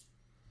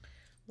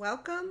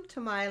Welcome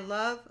to my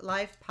Love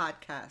Life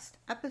podcast,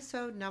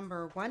 episode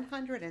number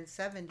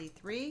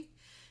 173,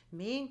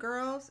 Mean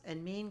Girls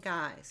and Mean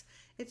Guys.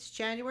 It's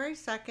January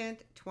 2nd,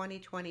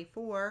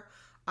 2024.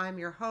 I'm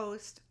your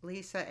host,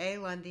 Lisa A.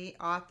 Lundy,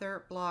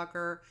 author,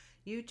 blogger,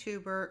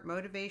 YouTuber,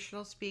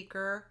 motivational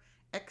speaker,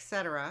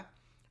 etc.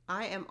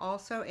 I am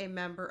also a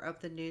member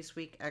of the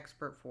Newsweek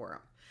Expert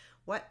Forum.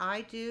 What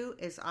I do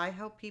is I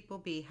help people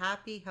be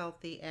happy,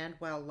 healthy, and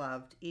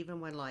well-loved, even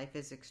when life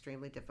is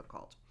extremely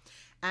difficult.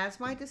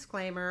 As my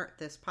disclaimer,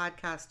 this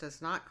podcast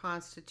does not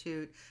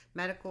constitute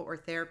medical or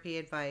therapy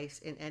advice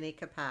in any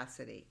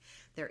capacity.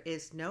 There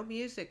is no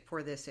music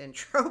for this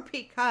intro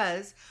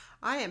because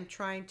I am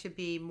trying to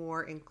be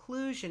more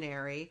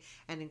inclusionary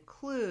and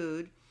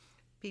include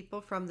people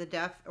from the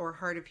deaf or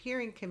hard of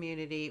hearing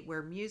community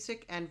where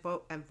music and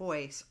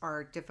voice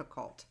are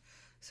difficult.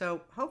 So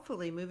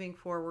hopefully moving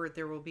forward,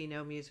 there will be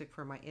no music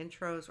for my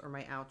intros or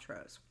my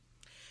outros.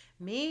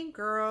 Mean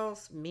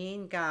girls,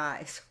 mean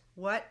guys.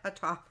 What a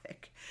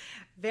topic.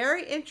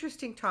 Very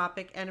interesting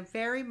topic and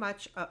very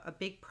much a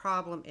big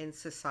problem in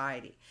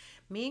society.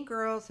 Mean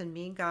girls and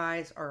mean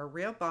guys are a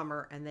real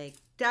bummer and they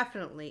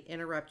definitely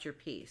interrupt your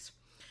peace.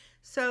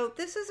 So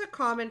this is a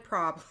common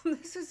problem.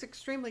 This is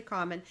extremely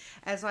common,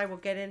 as I will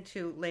get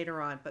into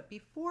later on. But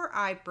before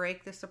I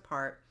break this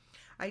apart,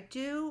 I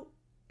do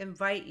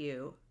invite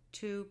you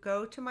to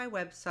go to my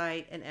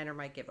website and enter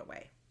my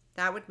giveaway.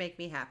 That would make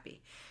me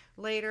happy.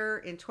 Later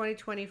in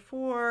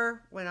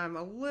 2024, when I'm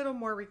a little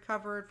more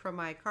recovered from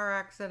my car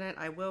accident,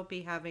 I will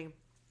be having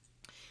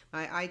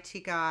my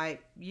IT guy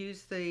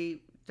use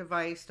the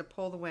device to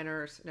pull the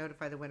winners,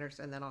 notify the winners,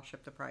 and then I'll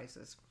ship the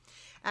prizes.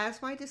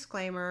 As my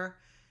disclaimer,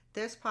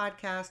 this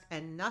podcast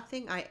and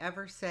nothing I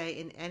ever say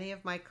in any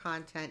of my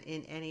content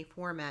in any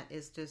format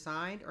is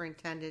designed or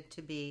intended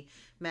to be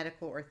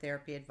medical or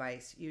therapy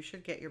advice. You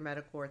should get your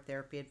medical or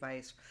therapy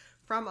advice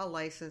from a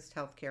licensed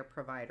healthcare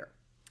provider.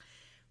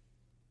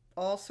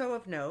 Also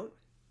of note,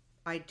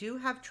 I do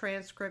have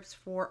transcripts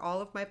for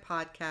all of my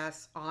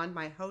podcasts on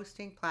my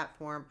hosting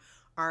platform,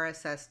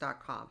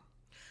 rss.com.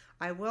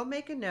 I will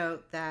make a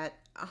note that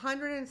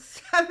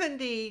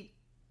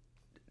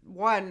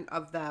 171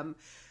 of them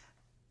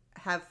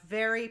have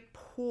very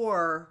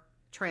poor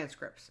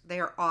transcripts. They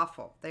are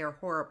awful. They are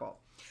horrible.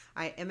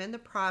 I am in the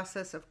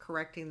process of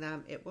correcting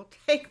them. It will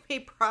take me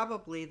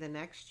probably the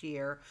next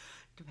year,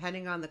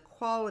 depending on the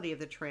quality of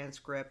the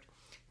transcript,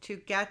 to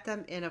get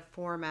them in a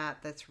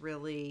format that's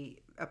really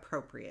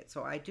appropriate.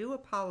 So I do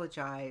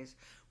apologize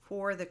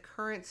for the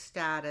current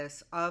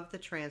status of the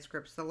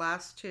transcripts. The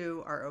last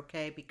two are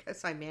okay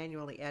because I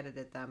manually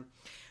edited them,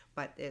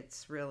 but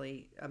it's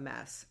really a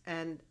mess.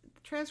 And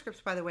the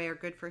transcripts, by the way, are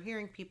good for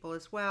hearing people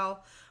as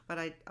well, but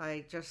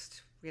I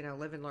just,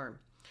 live and learn.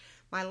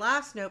 My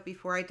last note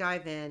before I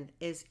dive in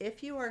is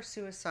if you are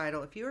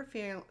suicidal, if you are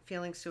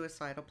feeling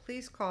suicidal,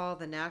 please call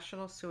the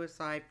National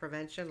Suicide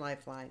Prevention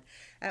Lifeline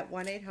at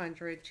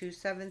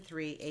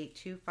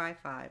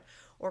 1-800-273-8255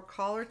 or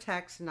call or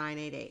text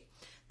 988.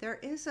 There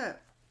is a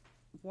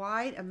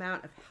wide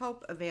amount of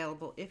help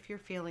available if you're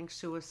feeling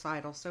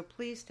suicidal, so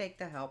please take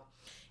the help.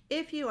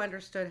 If you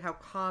understood how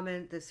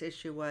common this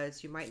issue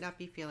was, you might not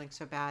be feeling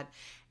so bad.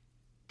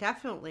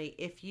 Definitely,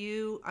 if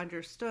you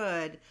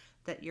understood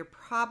that you're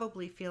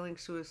probably feeling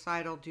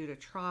suicidal due to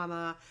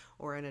trauma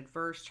or an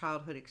adverse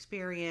childhood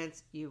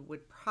experience, you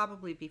would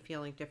probably be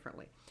feeling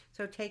differently.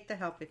 So take the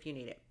help if you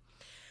need it.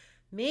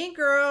 Mean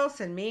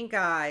girls and mean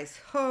guys.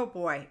 Oh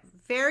boy,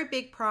 very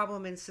big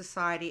problem in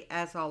society,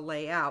 as I'll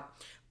lay out.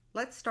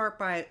 Let's start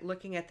by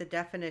looking at the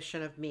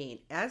definition of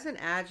mean. As an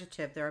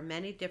adjective, there are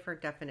many different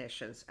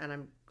definitions, and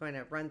I'm going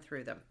to run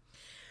through them.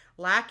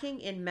 Lacking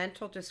in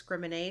mental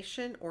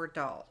discrimination or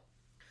dull.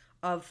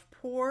 Of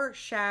poor,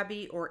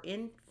 shabby, or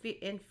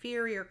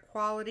inferior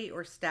quality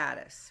or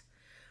status.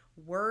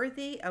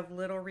 Worthy of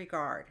little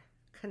regard.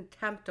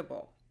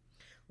 Contemptible.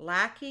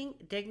 Lacking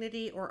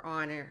dignity or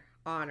honor.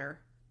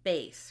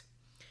 Base.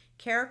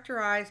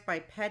 Characterized by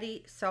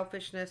petty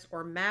selfishness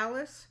or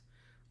malice.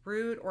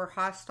 Rude or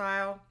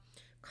hostile.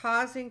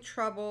 Causing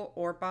trouble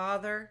or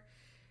bother.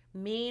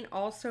 Mean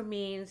also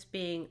means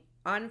being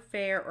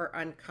unfair or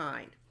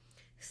unkind.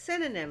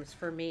 Synonyms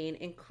for mean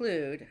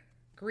include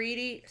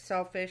greedy,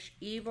 selfish,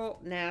 evil,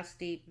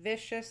 nasty,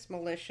 vicious,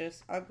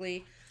 malicious,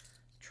 ugly,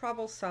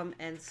 troublesome,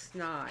 and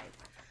snide.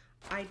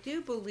 I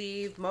do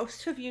believe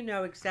most of you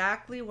know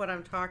exactly what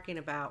I'm talking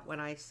about when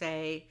I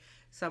say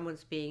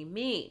someone's being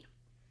mean.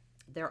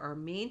 There are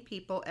mean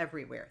people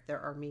everywhere.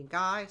 There are mean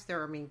guys,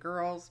 there are mean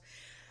girls,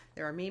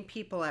 there are mean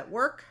people at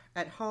work,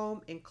 at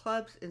home, in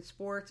clubs, in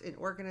sports, in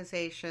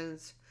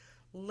organizations.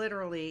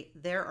 Literally,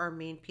 there are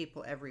mean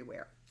people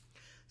everywhere.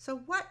 So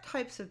what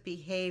types of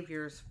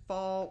behaviors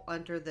fall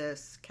under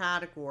this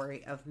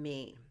category of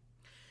mean?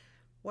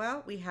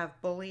 Well, we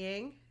have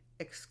bullying,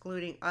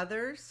 excluding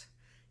others,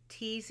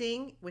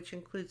 teasing, which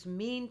includes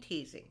mean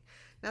teasing.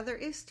 Now, there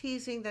is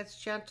teasing that's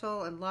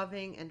gentle and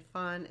loving and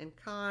fun and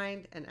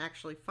kind and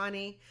actually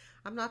funny.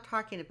 I'm not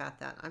talking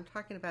about that. I'm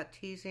talking about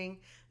teasing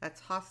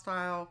that's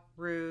hostile,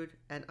 rude,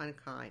 and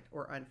unkind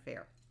or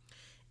unfair.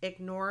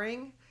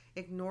 Ignoring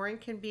Ignoring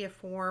can be a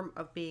form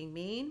of being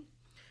mean.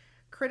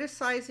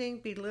 Criticizing,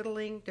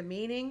 belittling,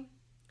 demeaning,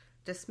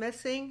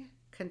 dismissing,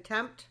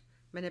 contempt,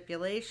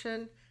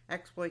 manipulation,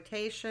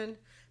 exploitation,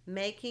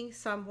 making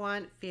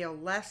someone feel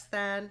less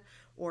than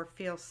or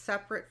feel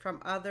separate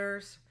from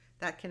others.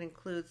 That can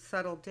include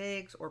subtle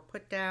digs or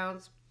put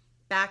downs,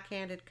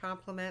 backhanded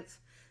compliments,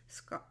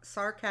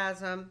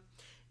 sarcasm.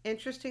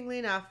 Interestingly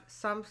enough,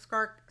 some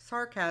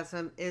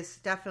sarcasm is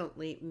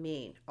definitely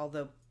mean,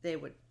 although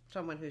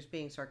someone who's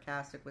being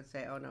sarcastic would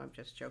say, "Oh no, I'm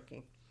just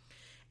joking."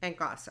 And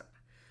gossip.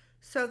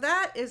 So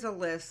that is a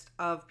list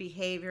of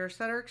behaviors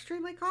that are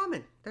extremely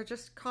common. They're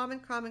just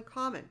common.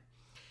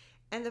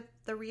 And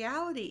the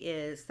reality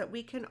is that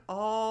we can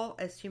all,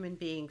 as human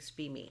beings,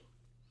 be mean.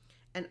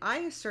 And I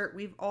assert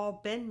we've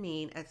all been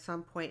mean at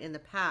some point in the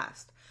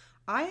past.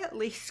 I at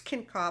least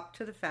can cop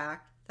to the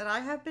fact that I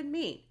have been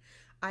mean.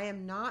 I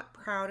am not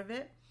proud of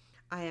it.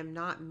 I am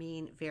not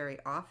mean very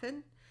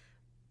often.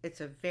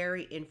 It's a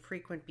very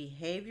infrequent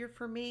behavior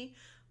for me,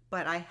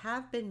 but I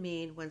have been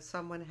mean when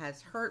someone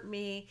has hurt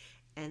me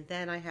and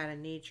then I had a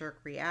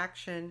knee-jerk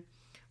reaction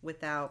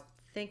without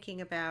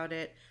thinking about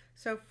it.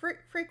 So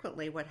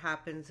frequently what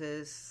happens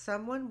is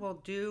someone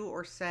will do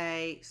or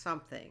say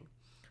something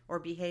or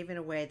behave in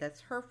a way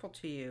that's hurtful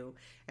to you,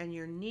 and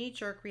your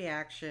knee-jerk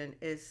reaction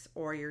is,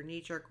 or your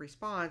knee-jerk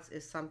response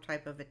is some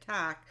type of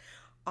attack,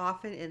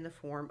 often in the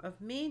form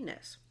of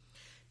meanness.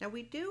 Now,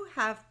 we do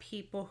have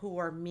people who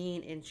are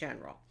mean in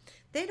general.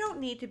 They don't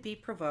need to be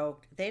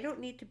provoked. They don't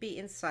need to be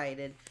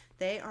incited.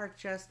 They are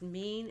just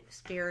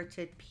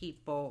mean-spirited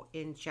people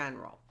in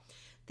general.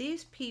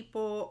 These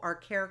people are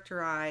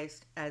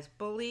characterized as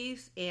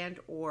bullies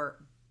and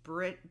or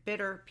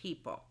bitter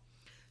people.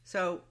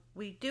 So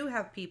we do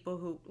have people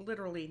who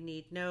literally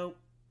need no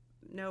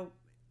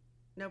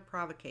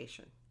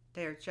provocation.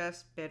 They are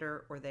just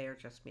bitter or they are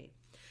just mean.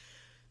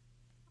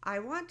 I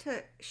want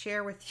to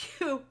share with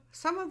you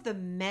some of the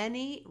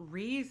many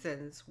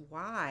reasons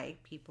why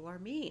people are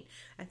mean.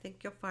 I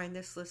think you'll find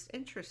this list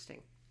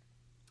interesting.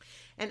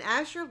 And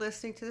as you're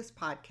listening to this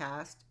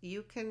podcast,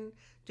 you can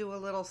do a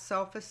little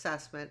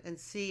self-assessment and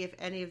see if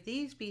any of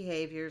these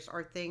behaviors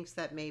are things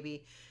that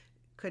maybe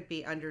could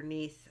be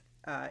underneath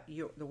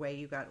the way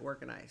you got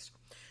organized.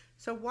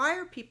 So why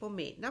are people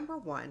mean? Number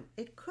one,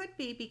 it could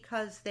be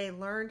because they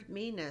learned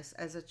meanness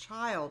as a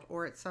child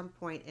or at some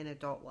point in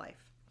adult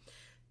life.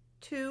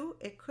 Two,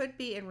 it could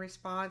be in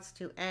response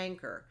to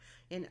anger.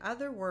 In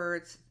other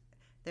words,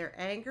 their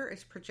anger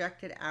is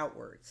projected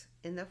outwards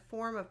in the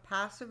form of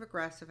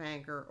passive-aggressive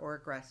anger or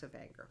aggressive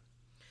anger.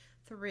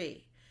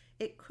 Three,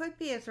 it could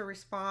be as a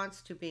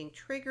response to being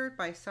triggered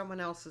by someone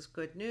else's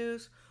good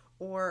news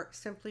or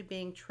simply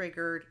being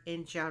triggered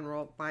in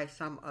general by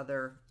some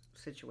other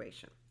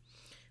situation.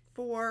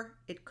 Four,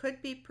 it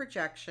could be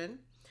projection.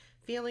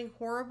 Feeling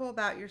horrible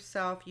about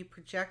yourself, you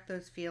project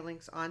those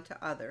feelings onto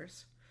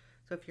others.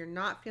 So if you're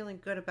not feeling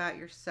good about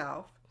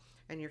yourself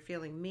and you're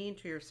feeling mean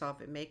to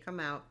yourself, it may come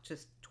out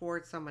just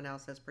towards someone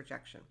else as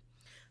projection.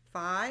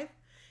 Five,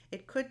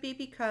 it could be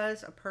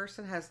because a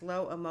person has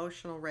low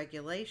emotional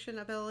regulation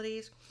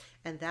abilities,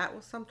 and that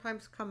will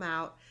sometimes come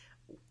out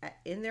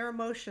in their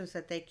emotions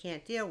that they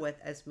can't deal with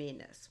as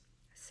meanness.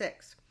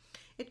 Six,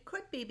 it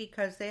could be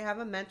because they have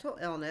a mental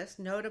illness,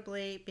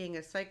 notably being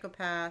a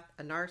psychopath,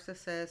 a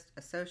narcissist,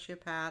 a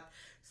sociopath,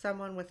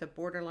 someone with a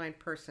borderline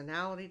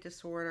personality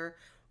disorder,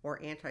 or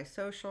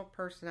antisocial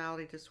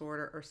personality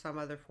disorder, or some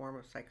other form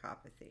of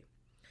psychopathy.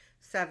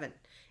 7,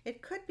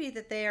 it could be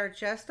that they are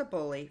just a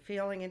bully,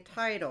 feeling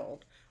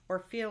entitled,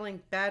 or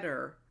feeling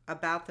better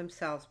about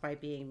themselves by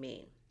being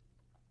mean.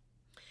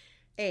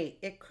 8,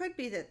 it could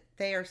be that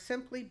they are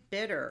simply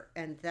bitter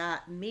and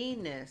that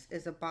meanness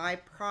is a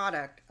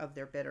byproduct of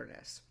their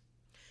bitterness.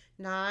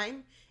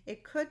 9,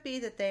 it could be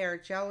that they are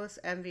jealous,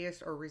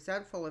 envious, or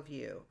resentful of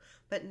you,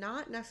 but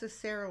not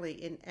necessarily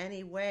in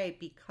any way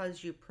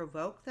because you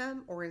provoked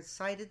them or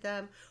incited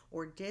them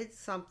or did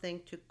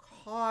something to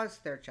cause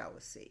their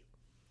jealousy.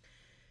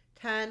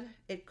 10,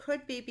 it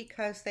could be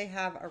because they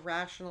have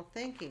irrational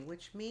thinking,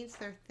 which means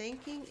their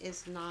thinking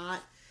is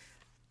not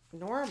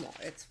normal.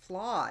 It's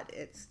flawed,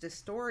 it's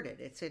distorted,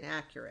 it's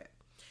inaccurate,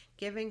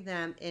 giving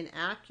them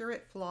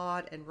inaccurate,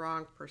 flawed, and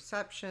wrong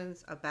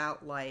perceptions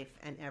about life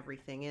and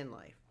everything in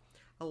life.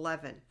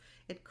 11,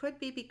 it could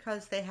be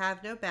because they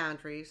have no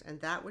boundaries,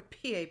 and that would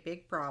be a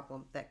big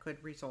problem that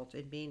could result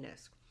in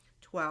meanness.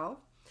 12,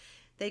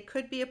 they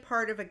could be a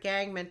part of a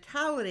gang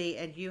mentality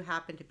and you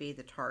happen to be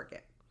the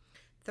target.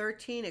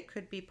 13, it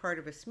could be part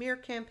of a smear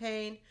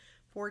campaign.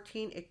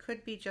 14, it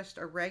could be just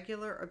a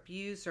regular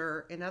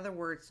abuser, in other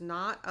words,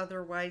 not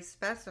otherwise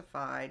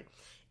specified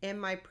in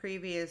my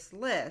previous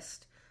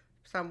list,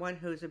 someone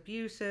who's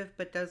abusive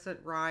but doesn't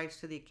rise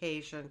to the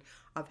occasion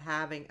of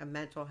having a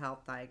mental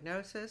health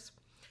diagnosis.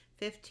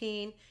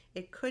 15,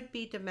 it could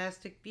be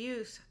domestic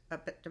abuse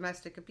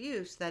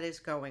that is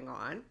going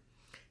on.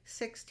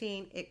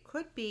 16, it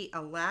could be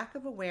a lack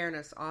of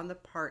awareness on the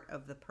part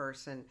of the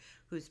person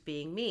who's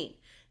being mean.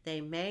 They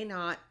may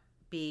not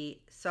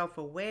be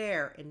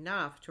self-aware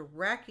enough to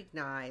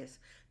recognize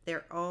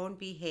their own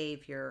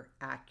behavior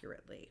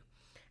accurately.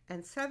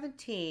 And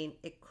 17,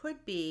 it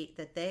could be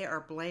that they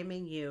are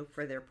blaming you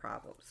for their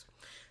problems.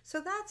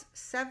 So that's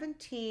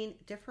 17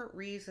 different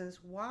reasons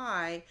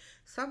why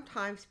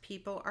sometimes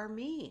people are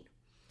mean.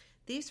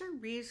 These are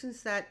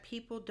reasons that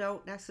people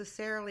don't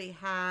necessarily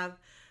have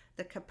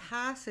the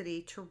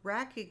capacity to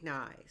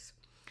recognize.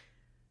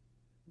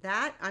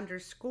 That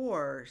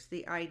underscores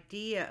the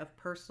idea of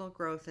personal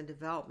growth and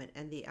development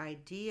and the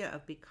idea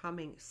of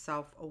becoming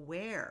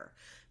self-aware,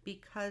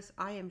 because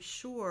I am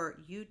sure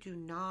you do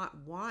not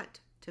want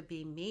to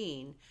be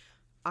mean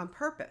on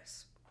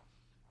purpose.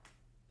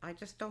 I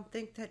just don't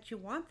think that you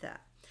want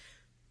that.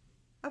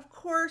 Of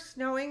course,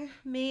 knowing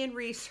me and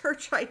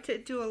research, I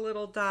did do a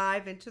little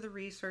dive into the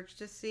research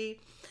to see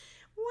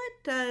what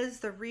does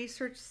the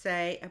research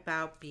say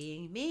about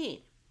being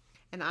mean.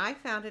 And I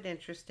found it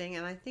interesting,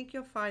 and I think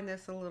you'll find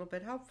this a little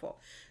bit helpful.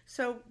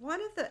 So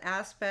one of the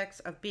aspects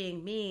of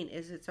being mean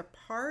is it's a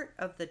part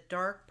of the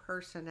dark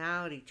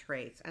personality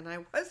traits. And I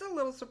was a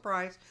little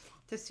surprised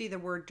to see the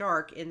word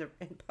dark in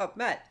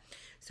PubMed.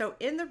 So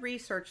in the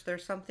research,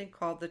 there's something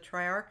called the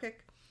triarchic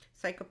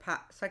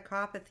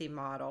psychopathy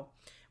model,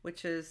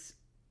 which is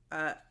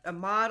a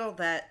model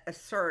that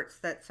asserts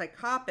that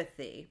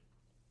psychopathy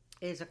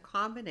is a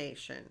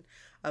combination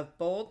of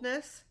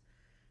boldness,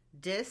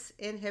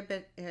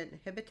 inhibition,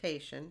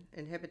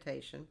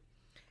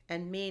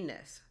 and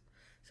meanness.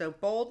 So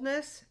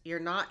boldness, you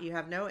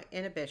have no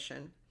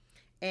inhibition,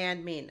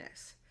 and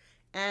meanness.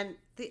 And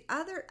the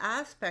other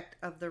aspect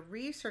of the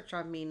research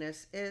on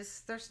meanness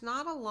is there's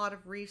not a lot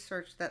of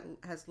research that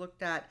has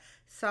looked at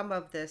some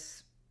of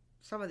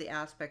the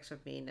aspects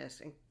of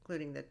meanness,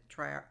 including the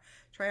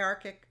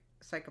triarchic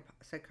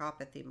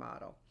psychopathy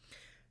model.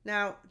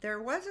 Now,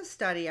 there was a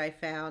study I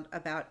found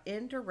about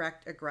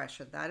indirect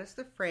aggression. That is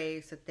the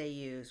phrase that they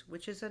use,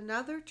 which is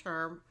another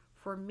term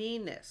for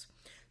meanness.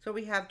 So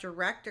we have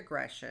direct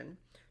aggression,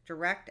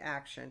 direct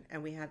action,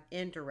 and we have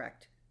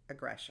indirect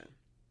aggression.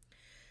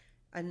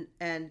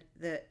 And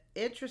the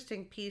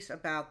interesting piece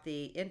about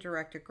the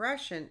indirect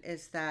aggression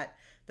is that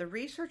the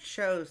research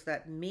shows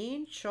that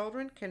mean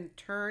children can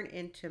turn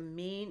into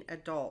mean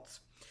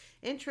adults.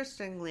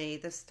 Interestingly,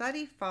 the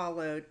study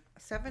followed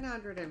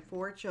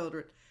 704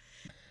 children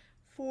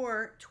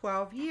for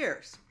 12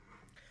 years.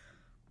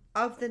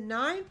 Of the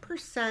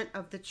 9%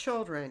 of the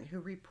children who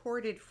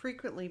reported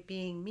frequently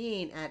being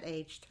mean at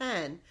age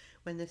 10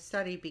 when the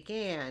study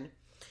began,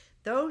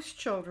 those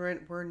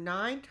children were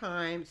 9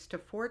 times to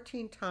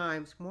 14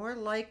 times more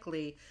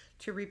likely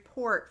to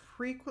report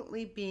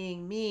frequently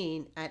being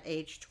mean at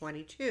age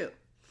 22.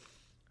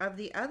 Of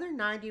the other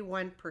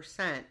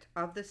 91%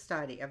 of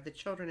the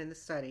children in the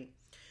study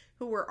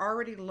who were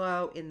already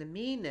low in the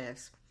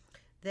meanness,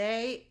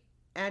 they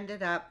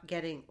ended up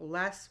getting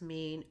less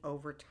mean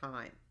over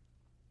time.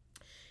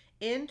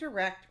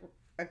 Indirect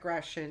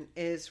aggression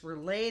is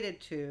related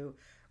to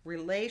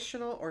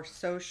relational or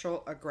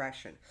social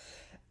aggression.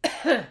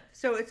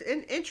 So it's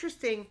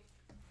interesting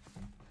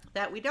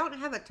that we don't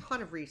have a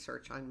ton of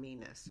research on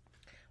meanness.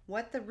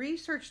 What the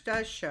research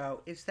does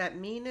show is that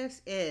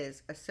meanness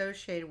is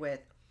associated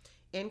with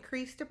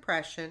increased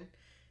depression,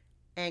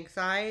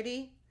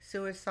 anxiety,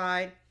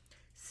 suicide,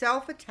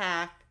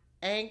 self-attack,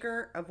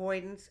 anger,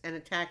 avoidance, and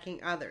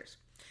attacking others.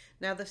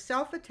 Now, the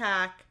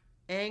self-attack,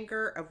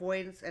 anger,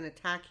 avoidance, and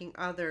attacking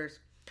others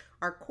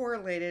are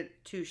correlated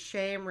to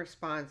shame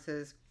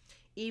responses,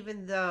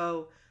 even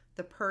though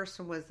the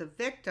person was the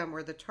victim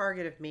or the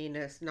target of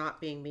meanness,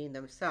 not being mean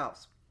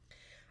themselves.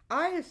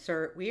 I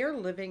assert we are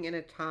living in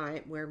a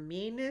time where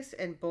meanness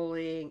and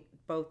bullying,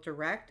 both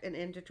direct and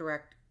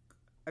indirect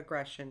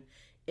aggression,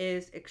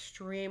 is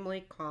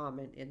extremely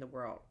common in the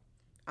world.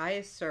 I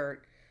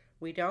assert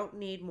we don't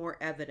need more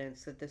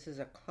evidence that this is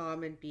a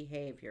common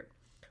behavior.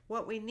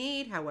 What we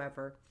need,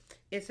 however,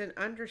 is an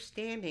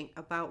understanding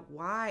about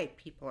why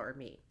people are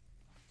mean.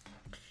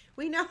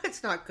 We know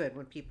it's not good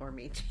when people are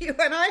mean to you,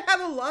 and I have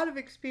a lot of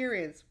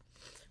experience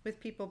with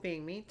people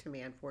being mean to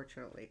me,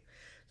 unfortunately.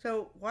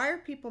 So why are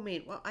people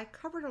mean? Well, I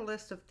covered a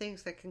list of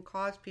things that can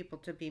cause people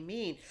to be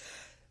mean.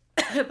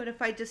 But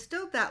if I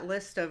distilled that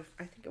list of,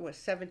 I think it was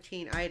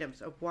 17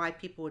 items of why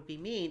people would be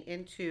mean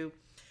into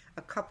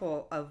a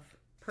couple of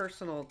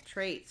personal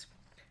traits.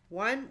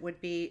 One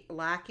would be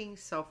lacking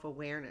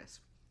self-awareness.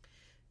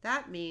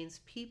 That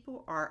means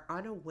people are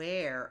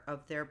unaware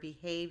of their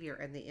behavior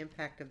and the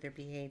impact of their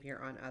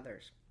behavior on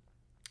others.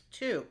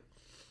 2,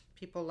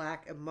 people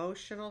lack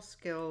emotional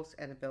skills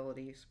and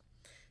abilities.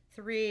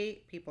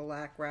 3, people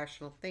lack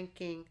rational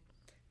thinking.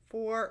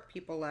 4,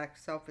 people lack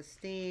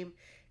self-esteem.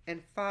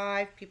 And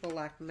 5, people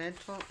lack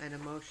mental and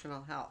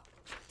emotional health.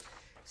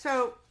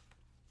 So,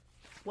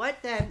 what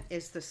then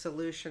is the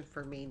solution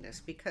for meanness?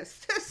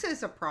 Because this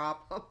is a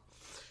problem.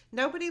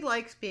 Nobody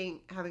likes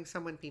having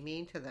someone be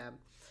mean to them.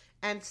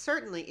 And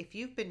certainly, if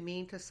you've been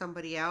mean to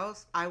somebody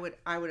else, I would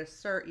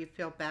assert you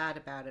feel bad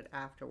about it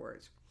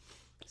afterwards.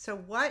 So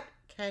what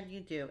can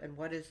you do, and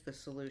what is the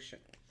solution?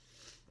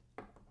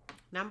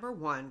 Number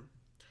 1,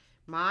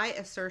 My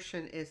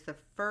assertion is the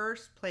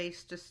first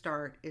place to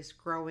start is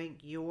growing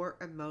your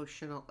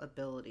emotional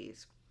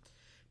abilities,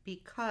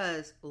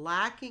 because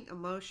lacking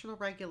emotional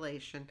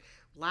regulation,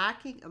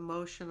 lacking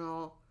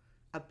emotional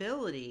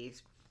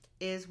abilities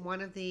is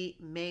one of the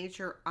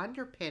major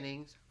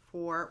underpinnings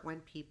for when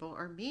people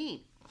are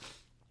mean.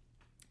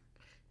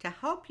 To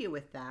help you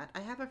with that, I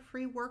have a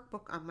free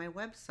workbook on my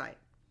website.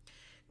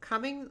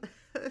 Coming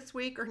this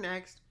week or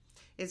next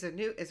is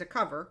a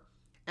cover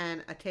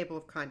and a table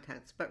of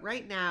contents. But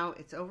right now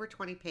it's over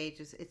 20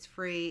 pages. It's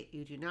free.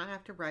 You do not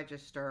have to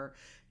register.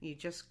 You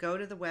just go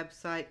to the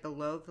website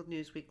below the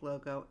Newsweek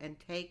logo and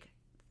take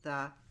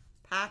the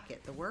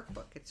packet, the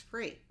workbook. It's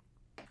free.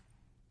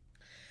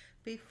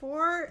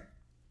 Before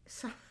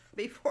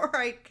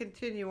I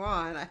continue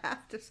on, I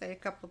have to say a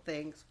couple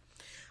things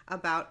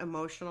about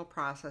emotional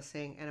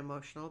processing and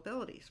emotional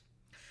abilities.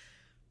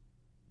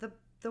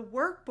 The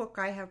workbook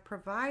I have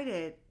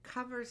provided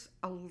covers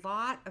a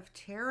lot of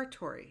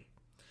territory.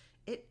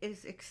 It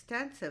is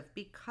extensive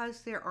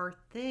because there are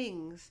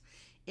things,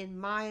 in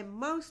my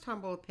most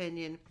humble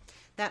opinion,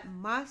 that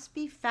must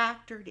be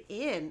factored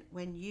in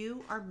when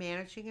you are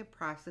managing and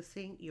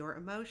processing your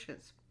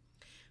emotions.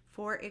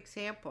 For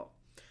example,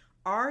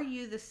 are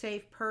you the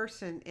safe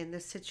person in the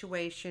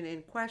situation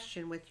in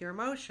question with your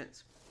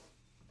emotions?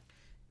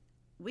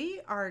 We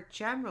are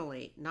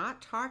generally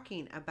not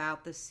talking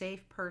about the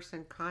safe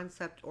person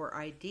concept or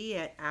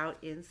idea out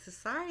in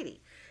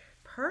society.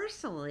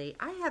 Personally,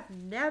 I have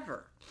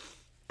never,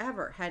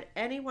 ever had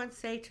anyone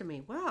say to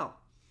me, well,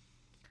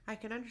 I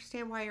can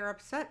understand why you're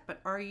upset,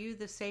 but are you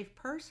the safe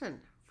person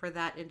for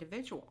that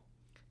individual?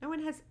 No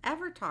one has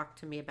ever talked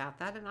to me about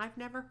that, and I've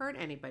never heard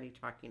anybody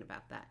talking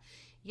about that.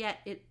 Yet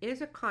it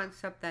is a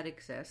concept that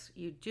exists.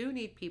 You do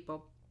need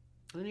people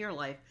in your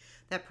life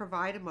that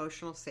provide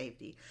emotional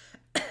safety,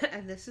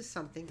 and this is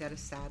something that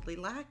is sadly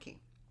lacking.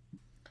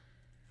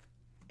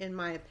 In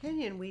my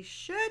opinion, we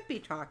should be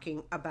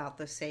talking about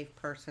the safe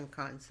person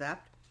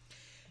concept,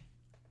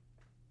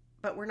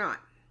 but we're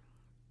not.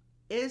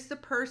 Is the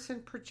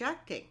person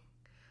projecting?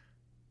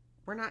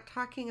 We're not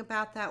talking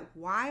about that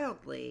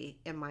wildly,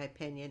 in my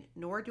opinion,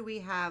 nor do we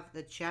have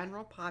the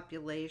general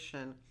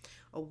population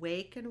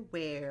awake and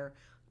aware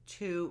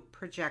to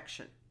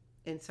projection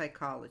in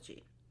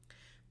psychology.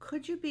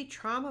 Could you be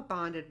trauma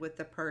bonded with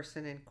the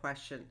person in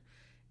question?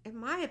 In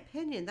my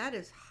opinion, that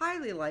is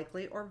highly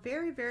likely or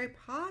very, very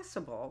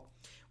possible,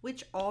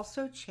 which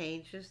also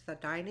changes the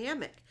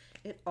dynamic.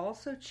 It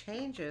also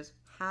changes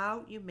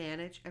how you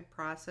manage and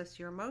process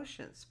your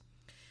emotions.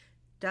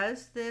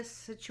 Does this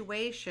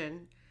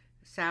situation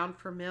sound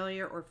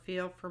familiar or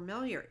feel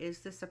familiar? Is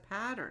this a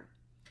pattern?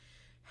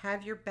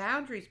 Have your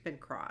boundaries been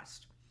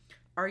crossed?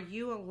 Are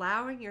you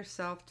allowing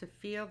yourself to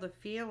feel the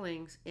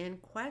feelings in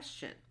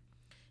question?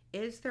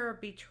 Is there a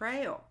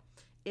betrayal?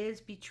 Is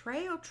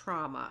betrayal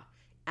trauma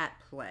at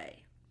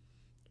play?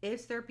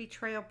 Is there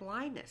betrayal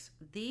blindness?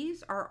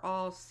 These are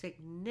all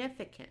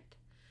significant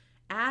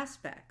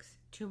aspects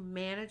to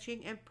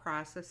managing and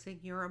processing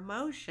your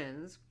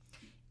emotions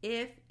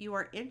if you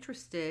are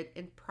interested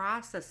in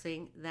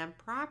processing them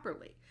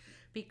properly.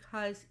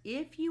 Because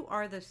if you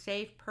are the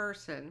safe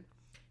person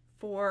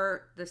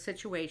for the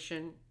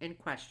situation in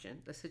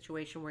question, the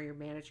situation where you're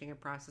managing and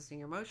processing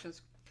your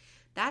emotions,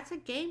 that's a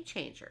game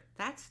changer.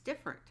 That's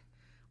different,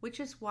 which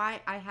is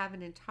why I have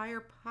an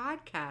entire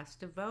podcast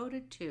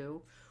devoted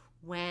to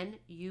when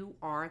you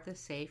are the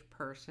safe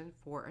person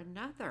for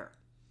another.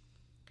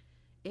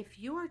 If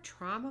you are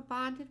trauma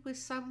bonded with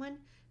someone,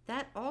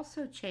 that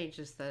also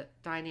changes the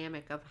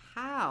dynamic of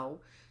how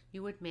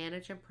you would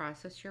manage and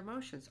process your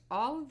emotions.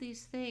 All of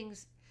these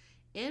things,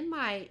 in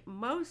my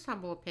most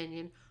humble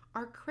opinion,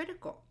 are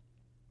critical.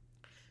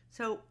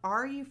 So,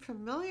 are you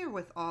familiar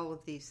with all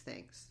of these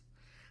things?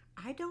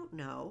 I don't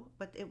know,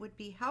 but it would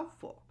be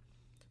helpful,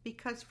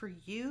 because for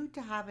you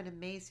to have an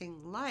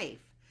amazing life,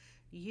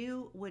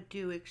 you would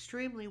do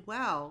extremely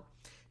well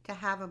to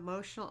have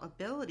emotional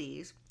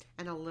abilities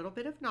and a little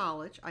bit of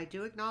knowledge. I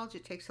do acknowledge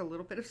it takes a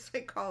little bit of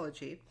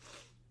psychology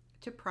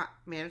to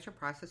manage and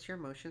process your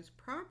emotions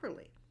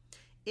properly.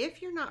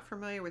 If you're not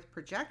familiar with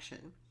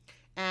projection,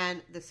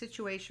 and the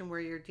situation where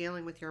you're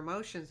dealing with your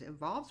emotions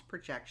involves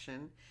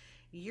projection,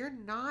 you're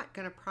not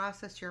going to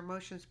process your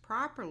emotions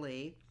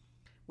properly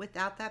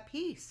without that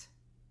piece.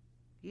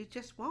 You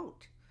just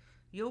won't.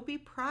 You'll be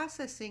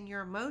processing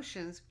your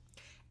emotions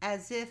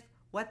as if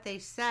what they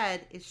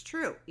said is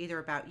true, either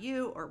about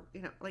you or,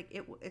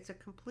 it's a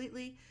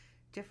completely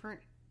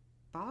different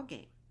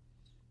ballgame.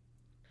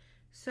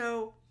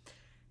 So,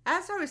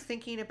 as I was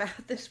thinking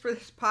about this for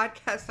this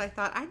podcast, I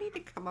thought I need to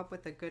come up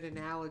with a good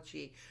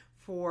analogy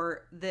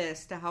for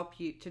this to help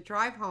you to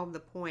drive home the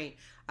point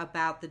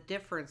about the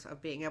difference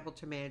of being able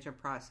to manage and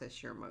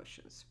process your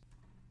emotions.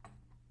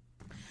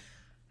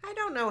 I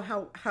don't know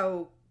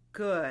how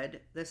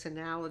good this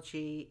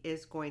analogy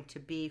is going to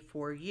be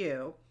for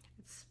you.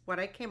 It's what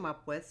I came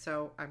up with,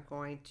 so I'm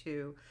going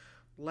to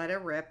let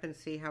it rip and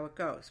see how it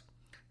goes.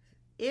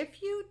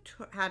 If you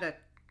had a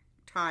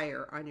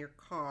tire on your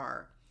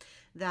car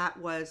that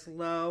was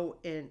low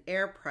in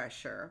air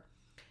pressure,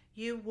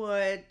 you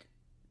would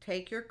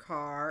take your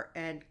car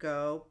and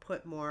go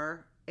put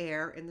more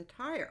air in the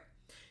tire.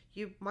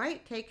 You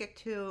might take it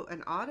to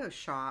an auto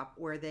shop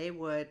where they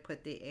would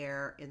put the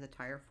air in the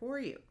tire for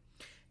you.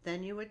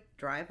 Then you would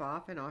drive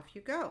off and off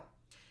you go.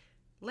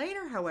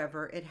 Later,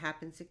 however, it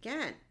happens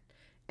again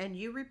and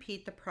you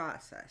repeat the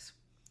process.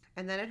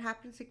 And then it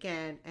happens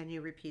again and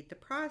you repeat the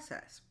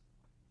process.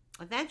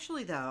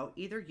 Eventually, though,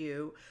 either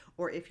you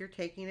or if you're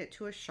taking it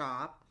to a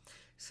shop,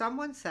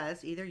 someone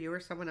says, either you or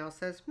someone else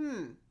says,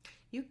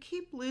 you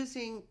keep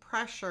losing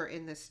pressure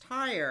in this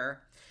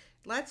tire.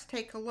 Let's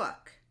take a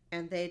look.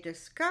 And they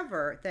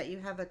discover that you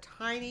have a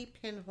tiny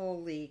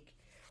pinhole leak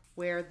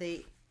where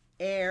the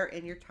air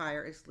in your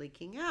tire is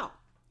leaking out.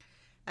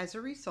 As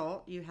a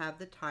result, you have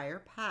the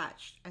tire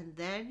patched, and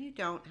then you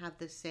don't have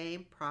the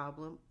same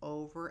problem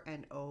over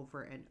and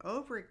over and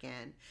over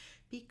again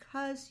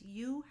because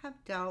you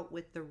have dealt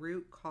with the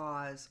root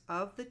cause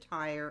of the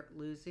tire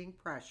losing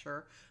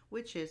pressure,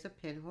 which is a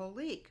pinhole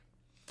leak.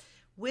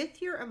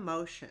 With your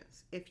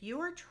emotions, if you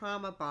are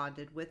trauma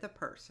bonded with a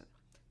person,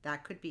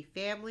 that could be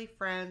family,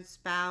 friends,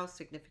 spouse,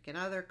 significant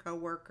other,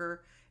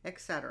 coworker,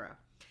 etc.,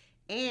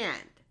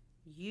 and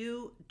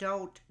you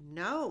don't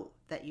know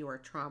that you are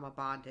trauma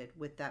bonded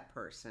with that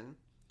person,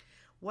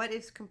 what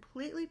is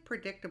completely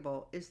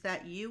predictable is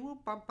that you will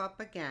bump up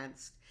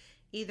against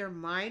either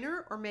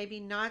minor or maybe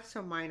not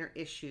so minor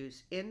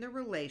issues in the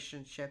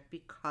relationship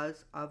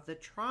because of the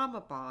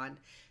trauma bond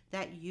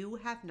that you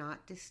have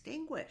not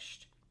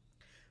distinguished.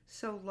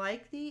 So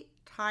like the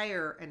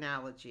tire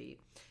analogy,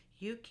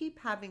 you keep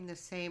having the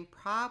same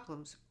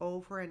problems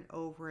over and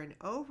over and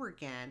over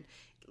again,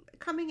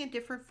 coming in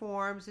different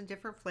forms and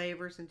different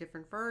flavors and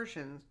different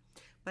versions,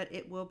 but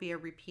it will be a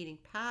repeating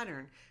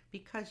pattern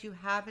because you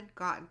haven't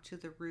gotten to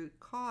the root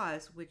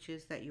cause, which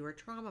is that you are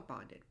trauma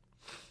bonded.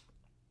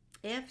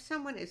 If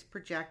someone is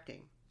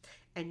projecting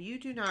and you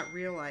do not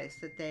realize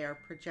that they are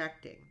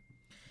projecting,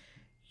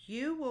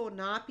 you will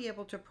not be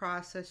able to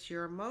process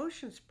your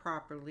emotions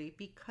properly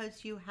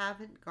because you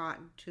haven't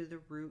gotten to the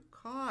root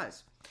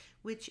cause,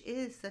 which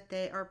is that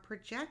they are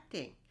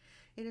projecting.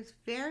 It is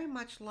very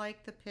much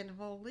like the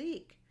pinhole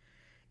leak.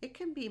 It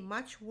can be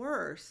much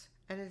worse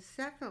and is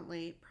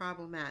definitely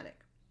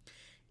problematic.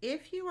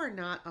 If you are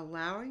not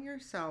allowing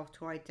yourself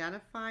to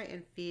identify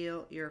and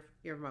feel your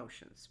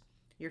emotions,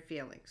 your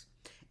feelings,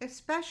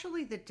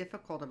 especially the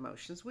difficult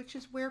emotions, which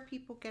is where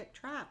people get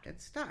trapped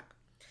and stuck,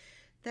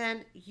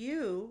 then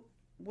you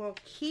will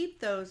keep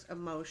those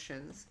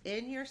emotions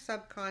in your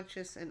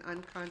subconscious and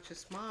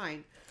unconscious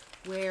mind,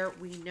 where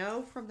we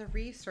know from the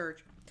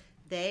research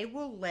they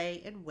will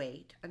lay in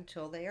wait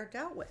until they are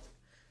dealt with.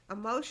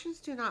 Emotions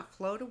do not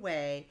float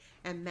away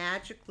and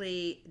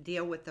magically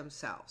deal with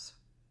themselves.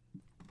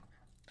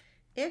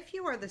 If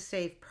you are the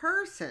safe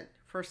person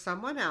for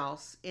someone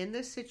else in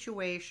this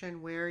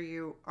situation where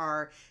you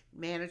are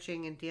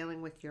managing and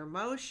dealing with your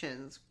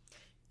emotions,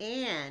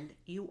 and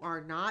you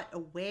are not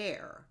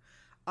aware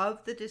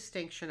of the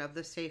distinction of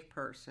the safe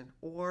person,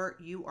 or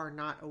you are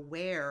not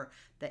aware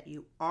that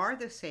you are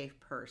the safe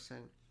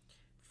person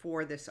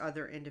for this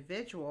other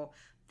individual,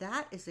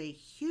 that is a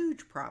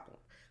huge problem.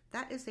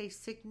 That is a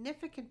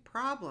significant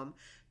problem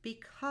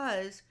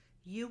because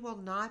you will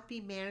not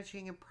be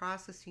managing and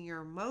processing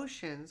your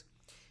emotions,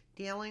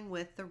 dealing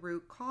with the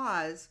root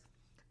cause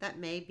that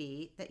may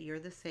be that you're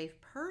the safe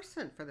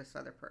person for this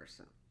other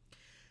person.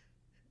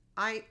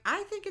 I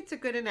think it's a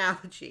good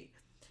analogy.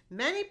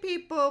 Many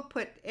people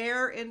put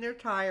air in their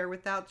tire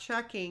without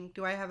checking,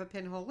 do I have a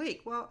pinhole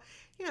leak? Well,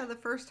 the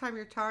first time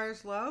your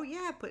tire's low,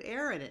 put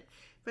air in it.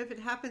 But if it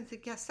happens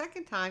a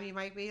second time, you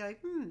might be like,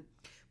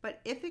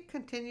 But if it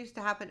continues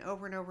to happen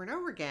over and over and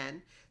over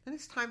again, then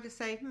it's time to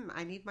say,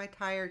 I need my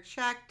tire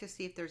checked to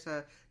see if there's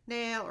a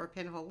nail or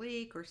pinhole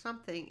leak or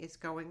something is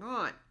going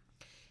on.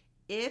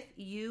 If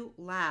you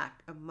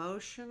lack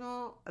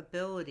emotional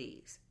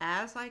abilities,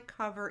 as I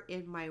cover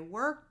in my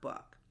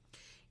workbook,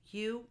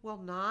 you will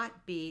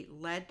not be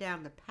led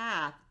down the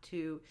path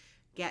to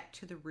get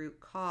to the root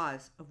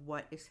cause of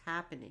what is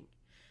happening.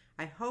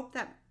 I hope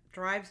that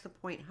drives the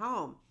point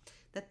home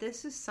that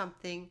this is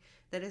something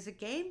that is a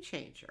game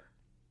changer.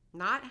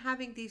 Not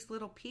having these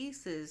little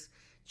pieces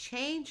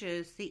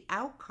changes the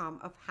outcome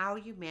of how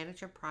you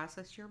manage and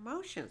process your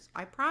emotions.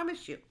 I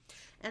promise you.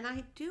 And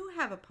I do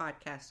have a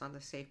podcast on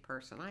the safe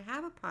person. I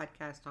have a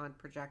podcast on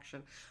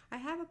projection. I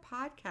have a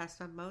podcast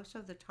on most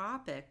of the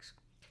topics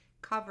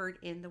covered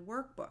in the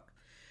workbook.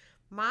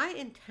 My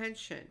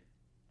intention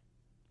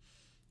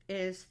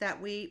is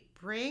that we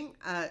bring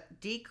a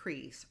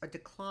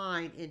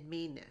decline in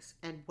meanness.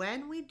 And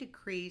when we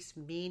decrease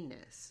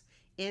meanness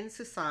in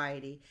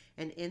society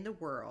and in the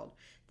world,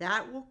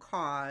 that will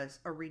cause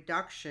a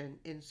reduction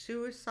in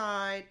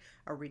suicide,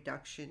 a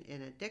reduction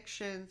in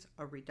addictions,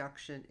 a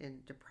reduction in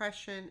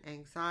depression,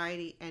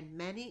 anxiety, and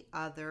many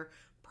other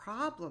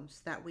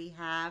problems that we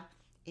have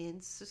in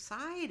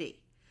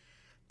society.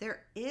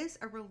 There is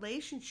a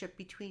relationship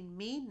between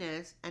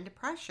meanness and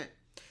depression.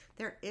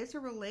 There is a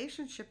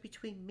relationship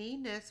between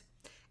meanness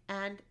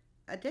and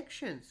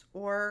addictions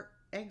or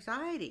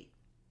anxiety.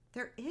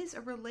 There is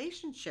a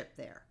relationship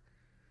there.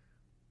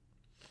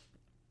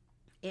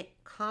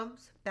 It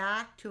comes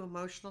back to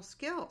emotional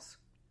skills.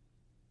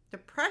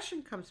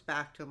 Depression comes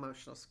back to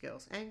emotional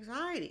skills.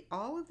 Anxiety,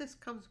 all of this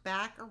comes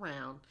back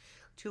around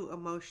to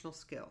emotional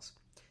skills.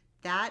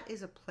 That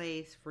is a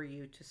place for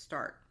you to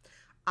start.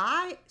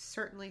 I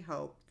certainly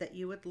hope that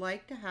you would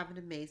like to have an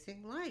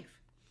amazing life.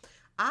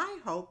 I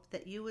hope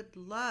that you would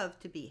love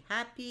to be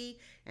happy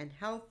and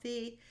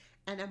healthy,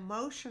 and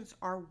emotions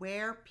are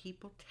where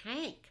people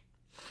tank.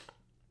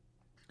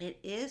 It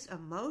is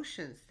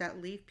emotions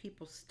that leave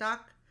people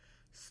stuck,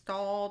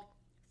 stalled,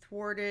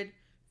 thwarted,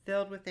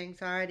 filled with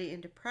anxiety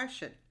and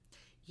depression.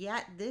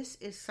 Yet this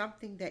is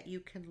something that you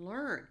can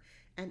learn,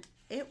 and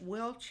it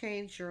will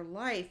change your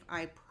life.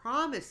 I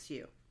promise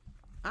you.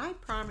 I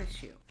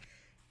promise you.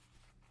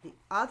 The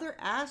other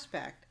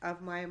aspect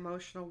of my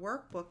emotional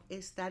workbook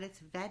is that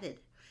it's vetted.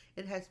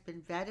 It has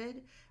been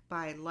vetted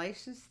by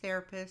licensed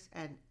therapists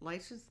and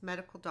licensed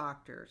medical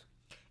doctors.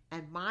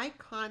 And my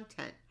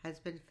content has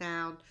been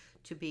found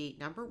to be,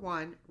 number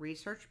one,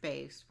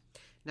 research-based.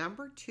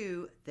 Number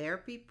two,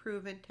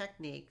 therapy-proven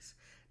techniques.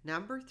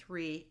 Number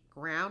three,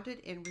 grounded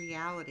in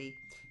reality,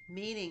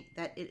 meaning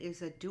that it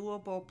is a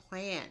doable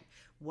plan.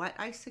 What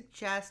I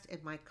suggest in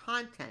my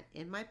content,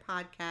 in my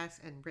podcasts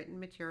and written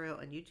material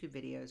and YouTube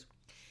videos,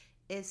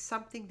 is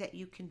something that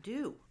you can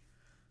do.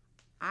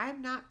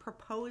 I'm not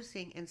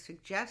proposing and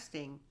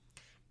suggesting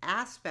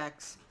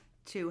aspects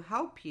to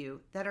help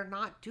you that are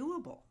not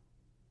doable.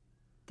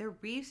 They're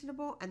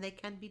reasonable and they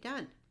can be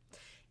done.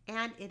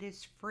 And it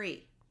is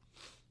free.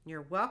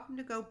 You're welcome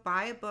to go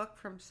buy a book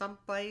from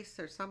someplace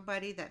or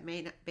somebody that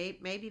may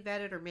be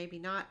vetted or maybe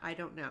not. I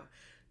don't know.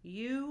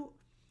 You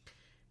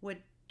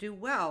would do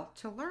well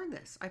to learn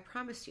this. I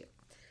promise you.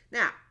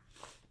 Now,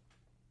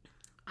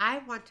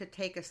 I want to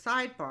take a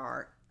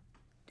sidebar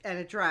and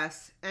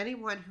address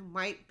anyone who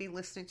might be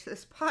listening to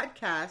this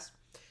podcast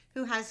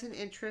who has an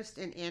interest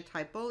in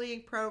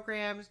anti-bullying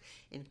programs,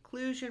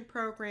 inclusion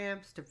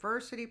programs,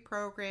 diversity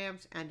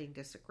programs, ending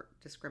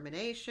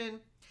discrimination.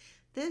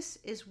 This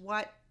is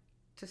what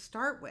to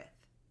start with.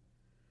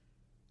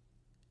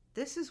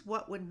 This is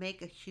what would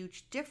make a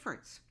huge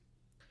difference.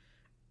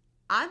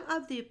 I'm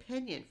of the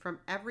opinion, from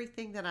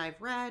everything that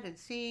I've read and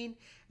seen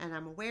and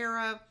I'm aware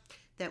of,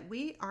 that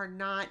we are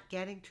not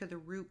getting to the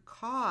root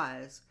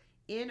cause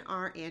in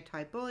our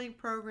anti-bullying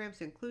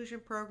programs, inclusion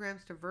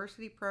programs,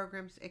 diversity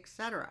programs,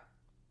 etc.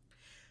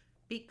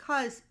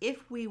 Because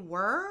if we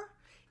were,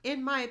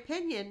 in my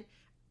opinion,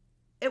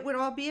 it would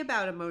all be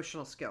about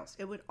emotional skills.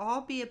 It would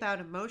all be about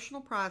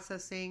emotional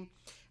processing,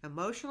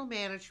 emotional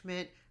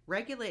management,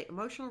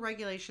 emotional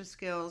regulation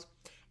skills,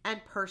 and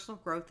personal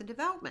growth and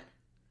development.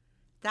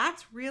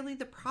 That's really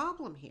the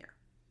problem here.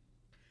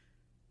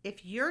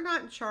 If you're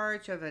not in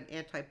charge of an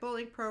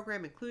anti-bullying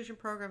program, inclusion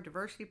program,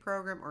 diversity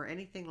program, or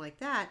anything like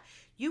that,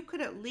 you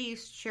could at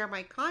least share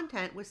my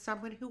content with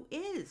someone who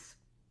is.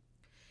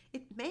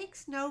 It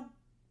makes no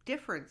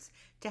difference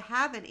to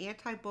have an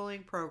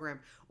anti-bullying program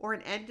or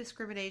an end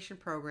discrimination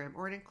program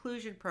or an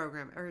inclusion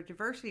program or a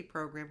diversity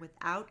program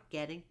without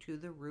getting to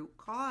the root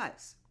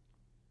cause.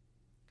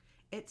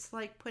 It's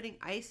like putting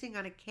icing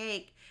on a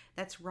cake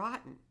that's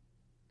rotten.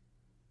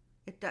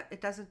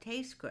 It doesn't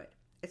taste good.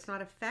 It's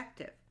not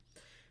effective.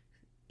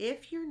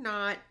 If you're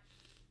not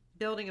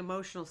building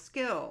emotional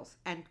skills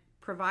and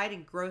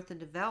providing growth and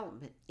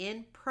development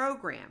in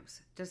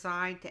programs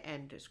designed to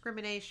end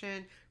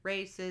discrimination,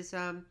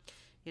 racism,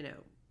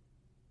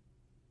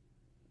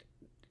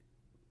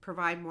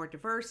 provide more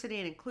diversity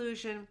and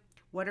inclusion,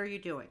 what are you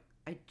doing?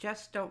 I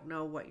just don't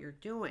know what you're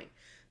doing,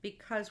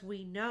 because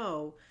we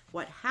know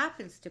what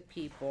happens to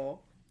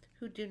people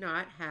who do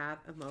not have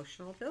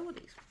emotional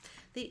abilities.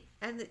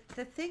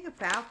 The thing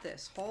about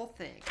this whole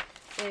thing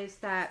is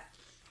that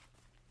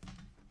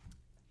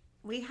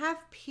we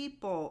have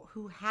people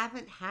who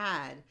haven't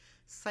had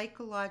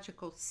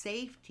psychological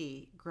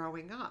safety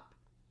growing up.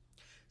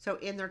 So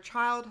in their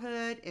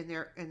childhood, in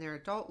their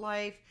adult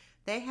life,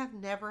 they have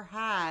never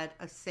had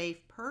a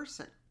safe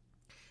person.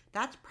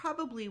 That's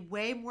probably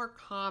way more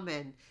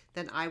common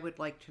than I would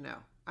like to know.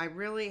 I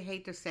really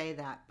hate to say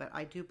that, but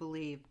I do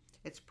believe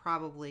it's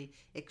probably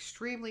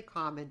extremely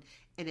common,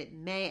 and it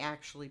may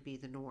actually be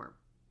the norm.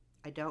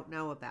 I don't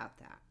know about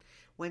that.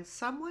 When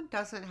someone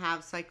doesn't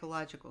have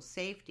psychological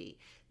safety,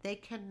 they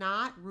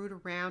cannot root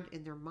around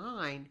in their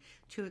mind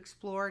to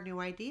explore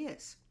new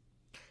ideas.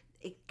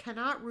 It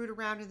cannot root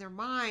around in their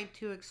mind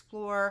to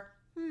explore,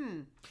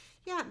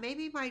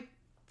 maybe my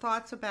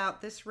thoughts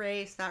about this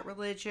race, that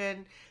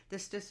religion,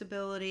 this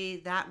disability,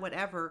 that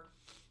whatever,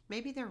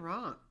 maybe they're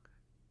wrong.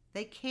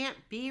 They can't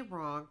be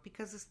wrong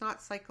because it's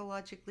not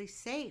psychologically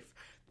safe.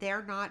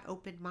 They're not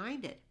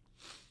open-minded.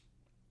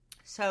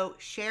 So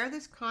share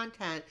this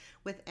content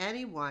with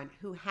anyone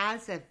who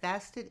has a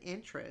vested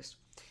interest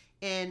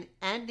in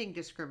ending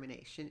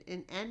discrimination,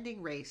 in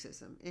ending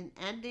racism, in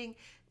ending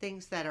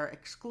things that are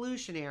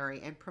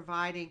exclusionary and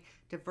providing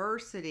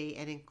diversity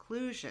and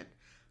inclusion,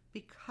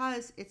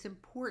 because it's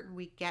important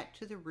we get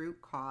to the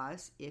root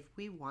cause if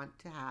we want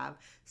to have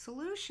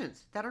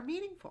solutions that are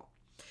meaningful.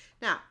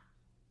 Now,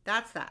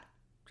 that's that.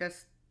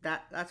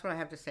 That's what I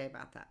have to say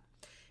about that.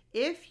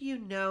 If you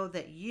know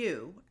that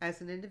you,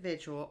 as an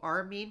individual,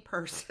 are a mean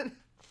person,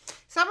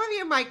 some of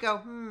you might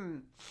go,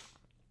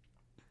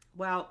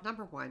 well,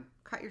 number one,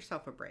 cut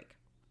yourself a break.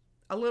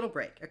 A little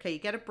break. Okay, you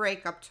get a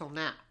break up till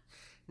now.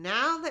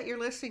 Now that you're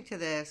listening to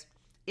this,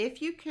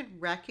 if you can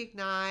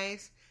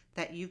recognize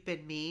that you've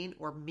been mean,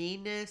 or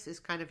meanness is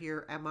kind of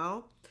your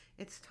MO,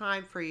 it's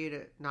time for you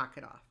to knock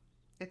it off.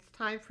 It's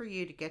time for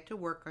you to get to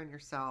work on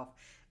yourself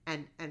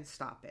and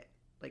stop it.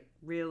 Like,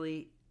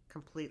 really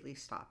completely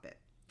stop it.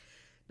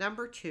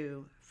 Number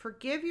two,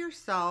 forgive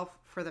yourself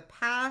for the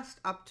past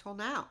up till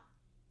now.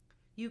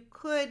 You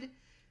could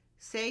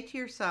say to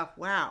yourself,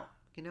 wow,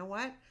 you know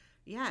what?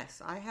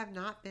 Yes, I have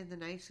not been the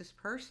nicest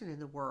person in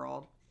the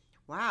world.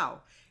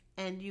 Wow.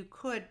 And you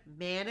could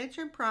manage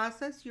and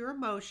process your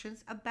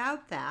emotions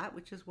about that,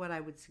 which is what I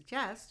would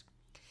suggest.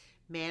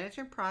 Manage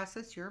and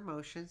process your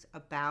emotions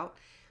about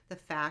the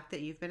fact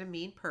that you've been a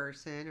mean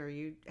person, or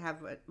you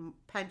have a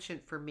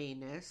penchant for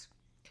meanness,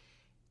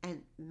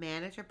 and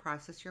manage and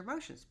process your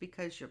emotions,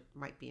 because you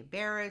might be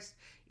embarrassed.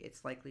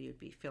 It's likely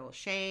you'd feel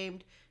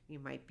ashamed. You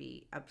might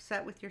be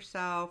upset with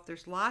yourself.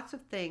 There's lots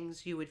of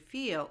things you would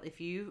feel if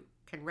you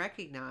can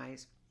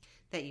recognize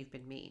that you've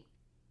been mean.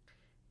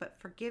 But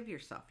forgive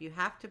yourself. You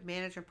have to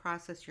manage and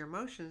process your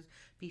emotions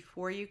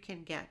before you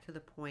can get to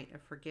the point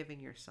of forgiving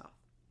yourself.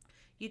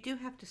 You do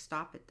have to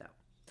stop it, though.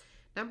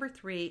 Number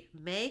three,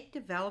 make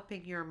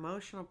developing your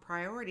emotional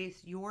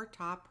priorities your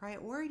top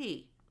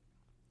priority.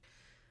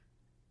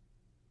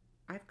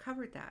 I've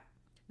covered that.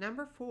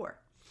 Number four,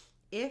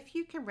 if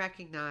you can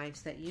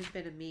recognize that you've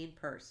been a mean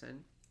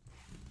person,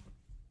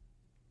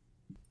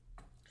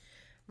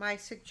 my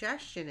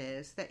suggestion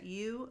is that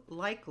you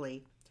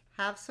likely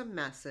have some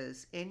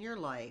messes in your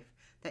life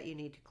that you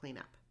need to clean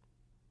up.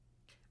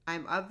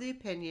 I'm of the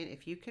opinion,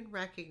 if you can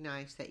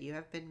recognize that you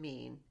have been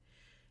mean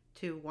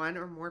to one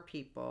or more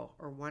people,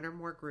 or one or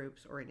more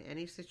groups, or in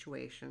any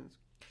situations,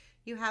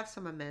 you have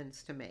some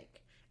amends to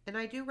make. And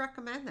I do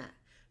recommend that,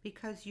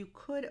 because you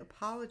could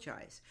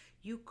apologize.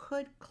 You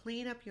could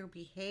clean up your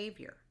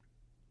behavior.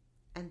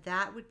 And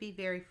that would be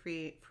very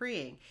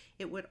freeing.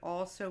 It would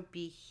also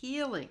be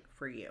healing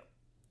for you.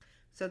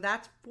 So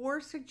that's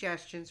 4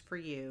 suggestions for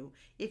you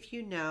if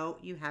you know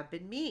you have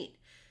been mean.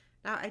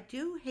 Now, I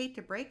do hate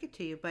to break it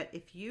to you, but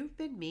if you've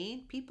been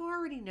mean, people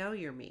already know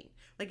you're mean.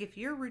 Like, if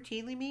you're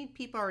routinely mean,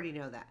 people already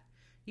know that.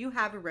 You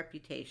have a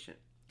reputation.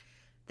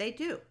 They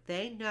do.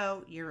 They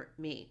know you're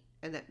mean.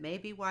 And that may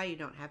be why you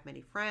don't have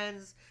many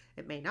friends.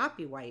 It may not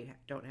be why you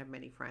don't have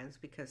many friends,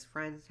 because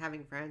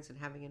having friends and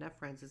having enough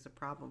friends is a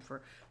problem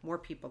for more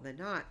people than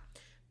not.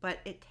 But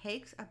it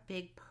takes a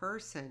big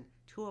person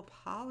to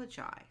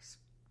apologize.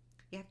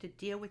 You have to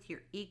deal with your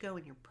ego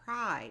and your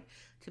pride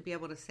to be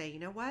able to say, you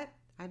know what?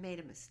 I made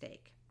a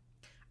mistake.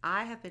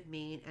 I have been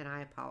mean and I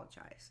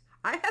apologize.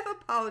 I have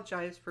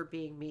apologized for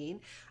being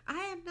mean. I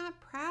am not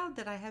proud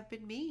that I have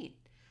been mean.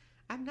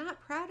 I'm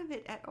not proud of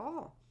it at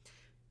all.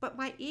 But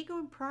my ego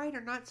and pride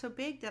are not so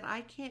big that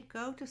I can't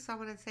go to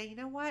someone and say, you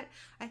know what?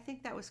 I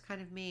think that was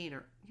kind of mean.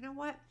 Or, you know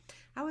what?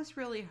 I was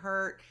really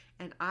hurt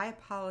and I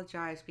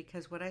apologize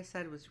because what I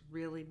said was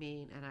really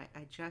mean, and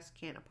I just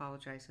can't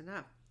apologize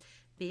enough.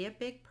 Be a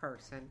big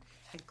person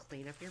and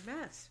clean up your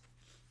mess.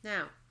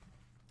 Now,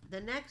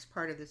 the next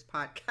part of this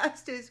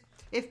podcast is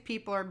if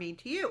people are mean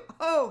to you.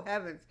 Oh,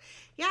 heavens.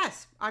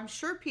 Yes, I'm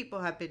sure people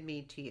have been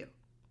mean to you.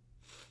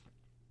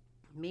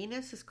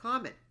 Meanness is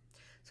common.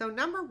 So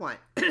number 1,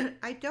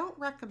 I don't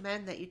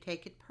recommend that you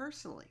take it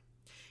personally.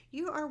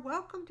 You are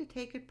welcome to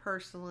take it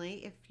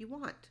personally if you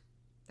want.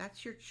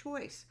 That's your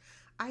choice.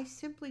 I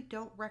simply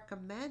don't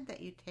recommend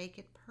that you take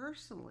it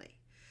personally.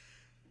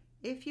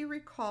 If you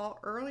recall,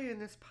 earlier in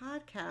this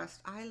podcast,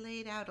 I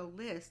laid out a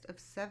list of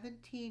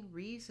 17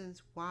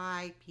 reasons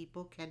why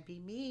people can be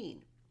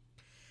mean.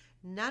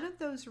 None of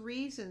those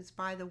reasons,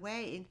 by the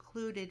way,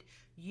 included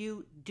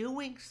you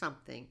doing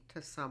something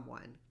to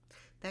someone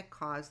that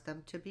caused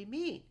them to be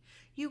mean.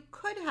 You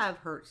could have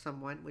hurt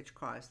someone, which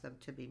caused them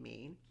to be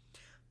mean,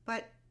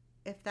 but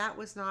if that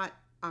was not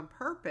on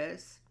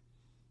purpose,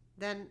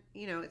 then,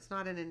 it's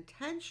not an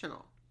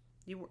intentional.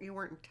 You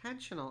weren't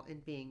intentional in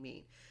being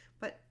mean.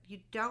 But you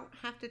don't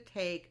have to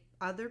take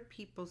other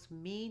people's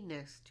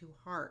meanness to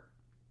heart.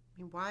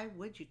 I mean, why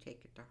would you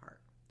take it to heart?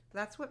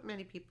 That's what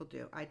many people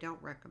do. I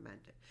don't recommend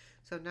it.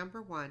 So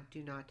number 1,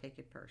 do not take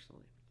it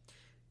personally.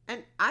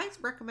 And I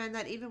recommend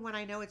that even when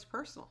I know it's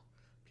personal.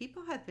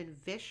 People have been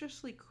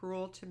viciously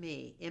cruel to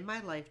me in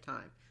my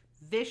lifetime.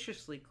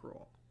 Viciously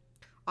cruel.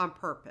 On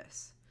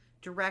purpose.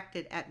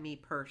 Directed at me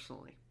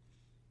personally.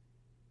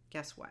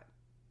 Guess what?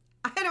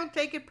 I don't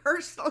take it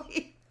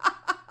personally.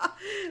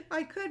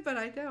 I could, but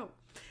I don't.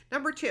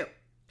 Number 2,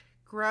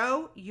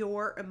 grow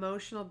your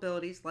emotional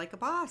abilities like a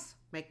boss.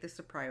 Make this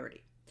a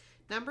priority.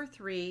 Number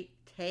 3,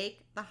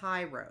 take the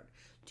high road.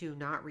 Do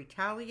not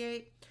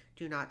retaliate.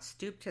 Do not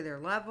stoop to their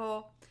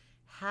level.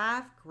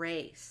 Have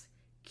grace.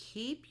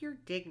 Keep your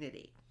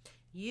dignity.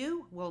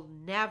 You will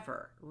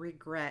never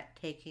regret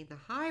taking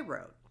the high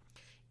road.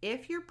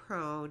 If you're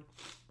prone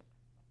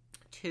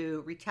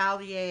to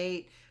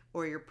retaliate,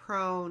 or you're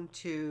prone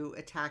to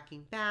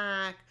attacking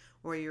back,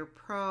 or you're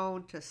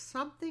prone to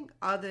something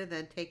other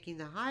than taking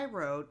the high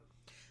road,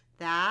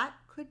 that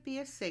could be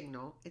a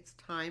signal it's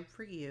time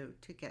for you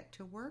to get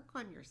to work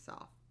on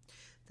yourself.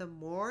 The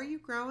more you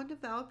grow and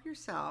develop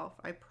yourself,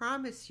 I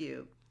promise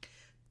you,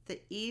 the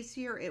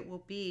easier it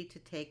will be to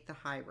take the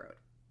high road.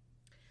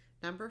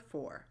 Number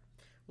 4,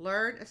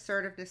 learn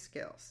assertiveness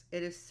skills.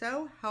 It is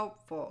so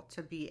helpful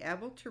to be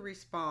able to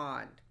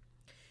respond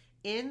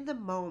in the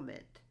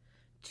moment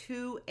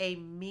to a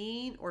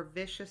mean or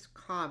vicious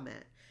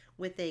comment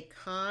with a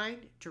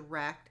kind,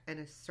 direct, and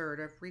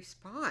assertive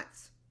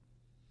response.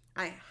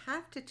 I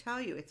have to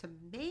tell you, it's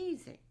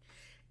amazing.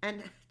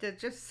 And to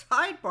just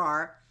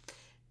sidebar,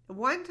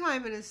 one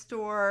time in a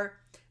store,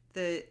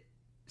 the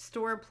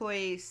store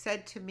employee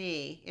said to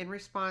me, in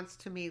response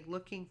to me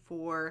looking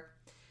for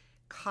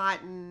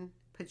cotton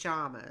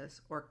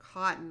pajamas or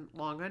cotton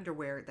long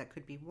underwear that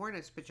could be worn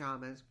as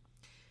pajamas,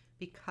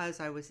 because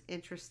I was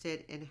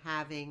interested in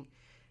having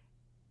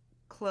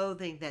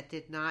clothing that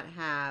did not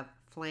have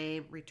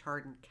flame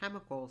retardant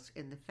chemicals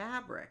in the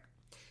fabric.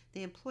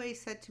 The employee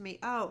said to me,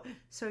 "Oh,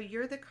 so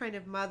you're the kind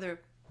of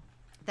mother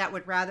that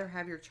would rather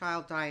have your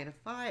child die in a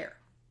fire."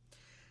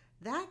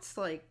 That's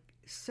like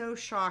so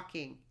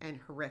shocking and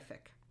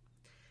horrific.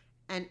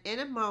 And in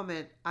a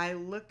moment, I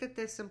looked at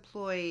this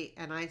employee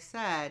and I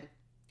said,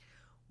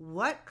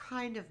 "What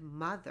kind of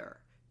mother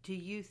do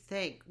you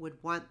think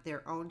would want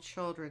their own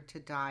children to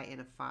die in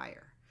a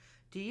fire?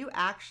 Do you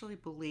actually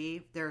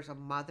believe there's a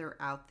mother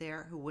out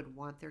there who would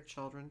want their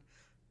children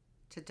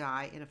to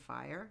die in a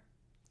fire?"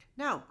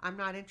 No, I'm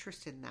not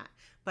interested in that.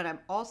 But I'm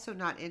also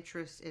not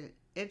interested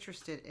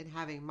in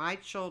having my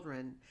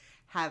children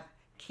have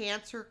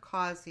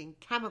cancer-causing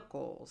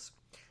chemicals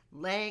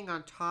laying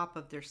on top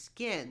of their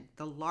skin,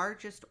 the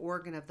largest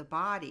organ of the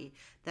body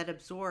that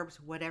absorbs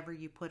whatever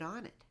you put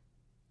on it.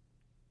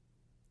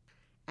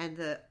 And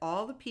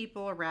all the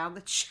people around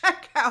the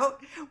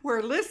checkout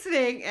were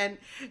listening, and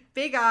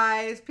big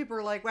eyes. People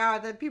were like, wow.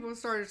 And then people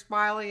started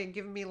smiling and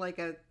giving me like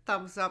a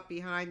thumbs up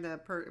behind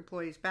the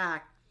employee's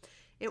back.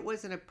 It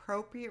was an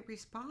appropriate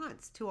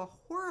response to a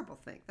horrible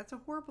thing. That's a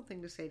horrible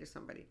thing to say to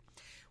somebody.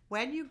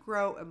 When you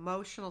grow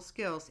emotional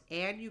skills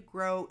and you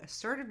grow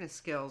assertiveness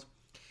skills,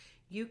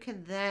 you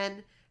can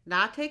then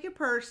not take it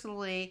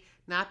personally,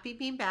 not be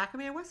mean back. I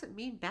mean, I wasn't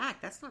mean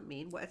back. That's not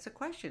mean. It's a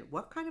question.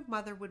 What kind of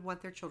mother would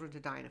want their children to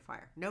die in a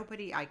fire?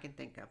 Nobody I can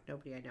think of.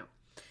 Nobody I know.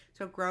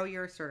 So grow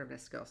your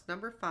assertiveness skills.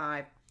 Number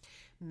 5,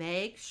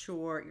 make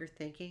sure your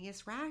thinking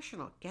is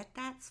rational. Get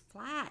that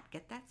flat.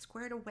 Get that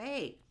squared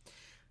away.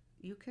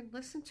 You can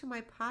listen to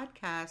my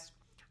podcast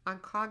on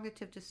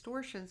cognitive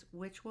distortions,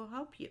 which will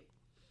help you.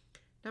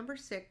 Number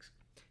 6,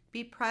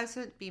 be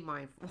present, be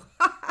mindful.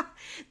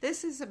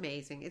 This is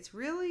amazing. It's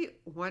really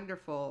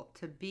wonderful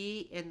to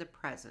be in the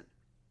present,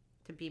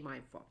 to be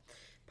mindful.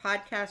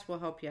 Podcast will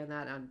help you on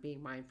that, on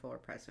being mindful or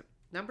present.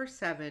 Number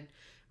 7,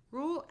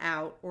 rule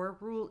out or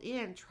rule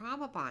in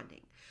trauma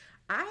bonding.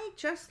 I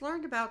just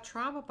learned about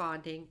trauma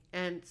bonding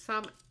and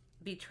some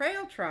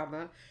betrayal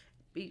trauma,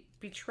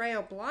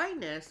 betrayal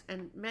blindness,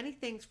 and many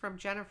things from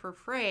Jennifer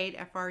Freyd,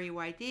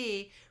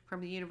 Freyd,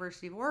 from the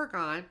University of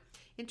Oregon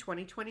in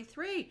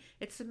 2023.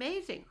 It's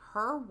amazing.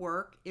 Her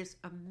work is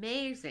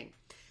amazing.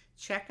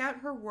 Check out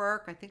her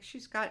work. I think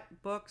she's got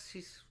books.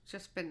 She's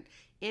just been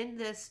in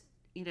this,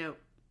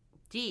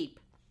 deep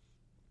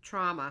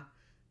trauma,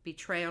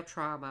 betrayal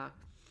trauma,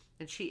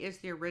 and she is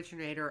the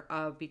originator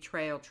of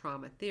betrayal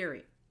trauma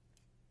theory.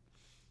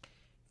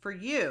 For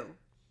you,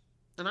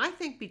 and I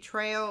think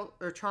betrayal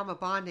or trauma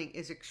bonding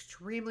is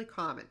extremely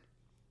common.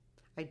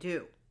 I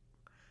do.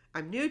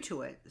 I'm new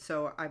to it,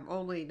 so I'm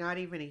only not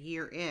even a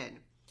year in.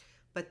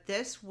 But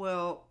this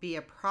will be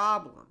a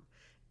problem.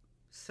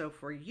 So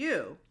for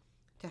you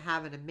to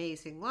have an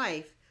amazing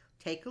life,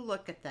 take a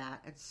look at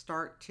that and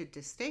start to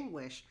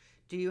distinguish,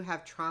 do you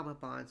have trauma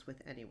bonds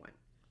with anyone?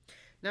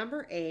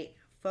 Number 8,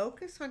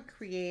 focus on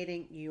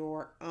creating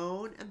your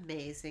own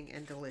amazing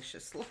and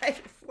delicious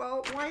life.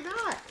 Well, why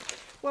not?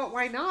 Well,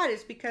 why not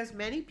is because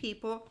many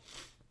people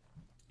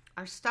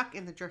are stuck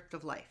in the drift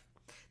of life.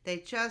 They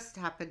just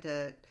happen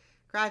to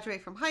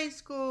graduate from high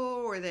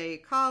school or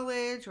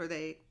college, or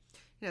they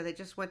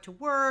just went to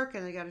work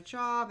and they got a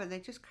job and they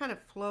just kind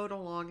of float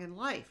along in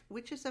life,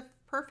 which is a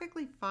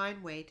perfectly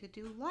fine way to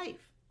do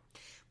life.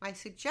 My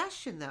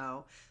suggestion,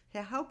 though,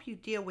 to help you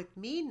deal with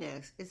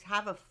meanness is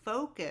have a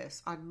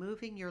focus on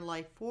moving your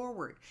life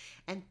forward,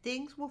 and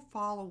things will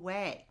fall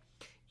away.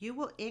 You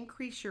will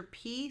increase your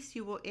peace.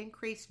 You will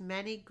increase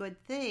many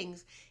good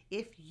things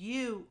if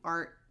you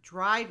are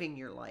driving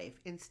your life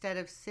instead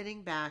of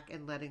sitting back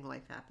and letting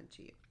life happen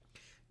to you.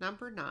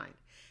 Number 9,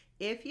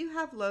 if you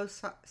have low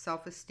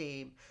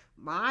self-esteem,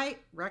 my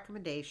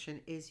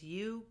recommendation is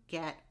you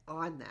get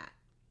on that.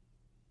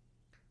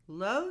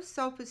 Low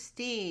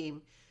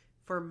self-esteem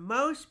for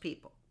most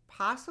people,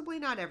 possibly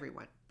not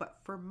everyone, but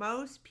for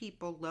most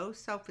people, low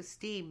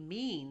self-esteem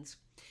means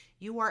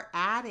you are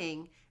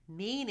adding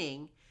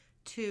meaning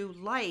to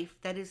life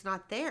that is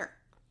not there.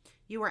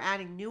 You are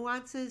adding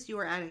nuances, you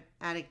are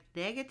adding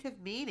negative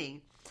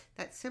meaning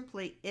that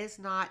simply is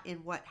not in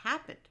what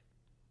happened.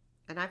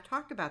 And I've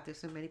talked about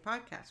this in many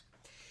podcasts.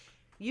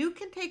 You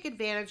can take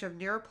advantage of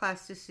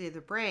neuroplasticity of the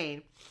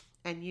brain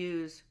and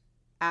use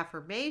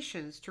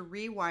affirmations to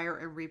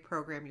rewire and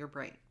reprogram your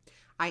brain.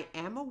 I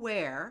am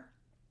aware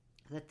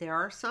that there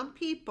are some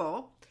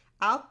people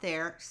out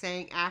there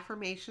saying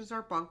affirmations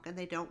are bunk and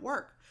they don't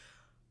work.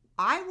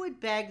 I would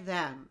beg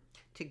them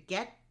to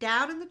get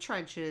down in the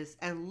trenches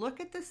and look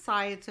at the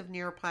science of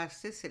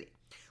neuroplasticity.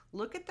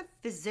 Look at the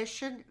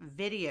physician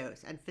videos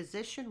and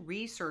physician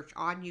research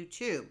on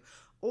YouTube,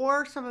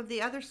 or some of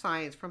the other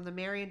science from the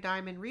Marion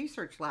Diamond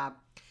Research Lab.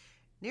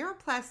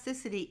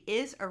 Neuroplasticity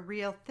is a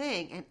real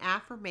thing, and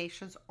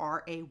affirmations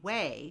are a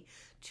way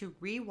to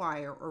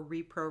rewire or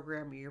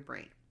reprogram your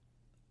brain.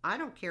 I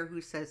don't care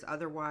who says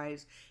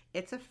otherwise.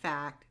 It's a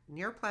fact.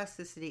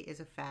 Neuroplasticity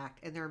is a fact,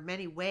 and there are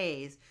many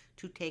ways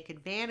to take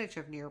advantage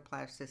of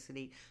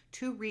neuroplasticity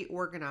to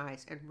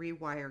reorganize and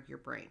rewire your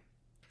brain.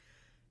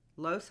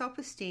 Low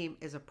self-esteem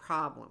is a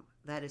problem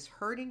that is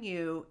hurting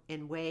you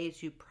in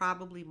ways you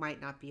probably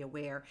might not be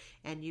aware,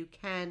 and you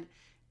can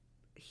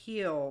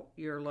heal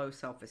your low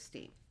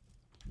self-esteem.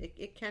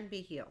 It can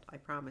be healed, I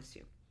promise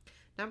you.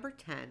 Number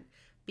 10,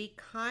 be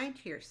kind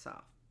to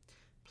yourself.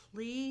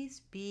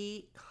 Please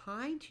be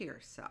kind to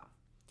yourself.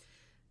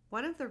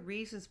 One of the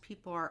reasons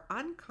people are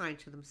unkind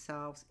to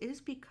themselves is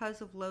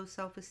because of low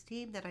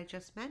self-esteem that I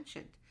just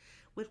mentioned.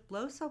 With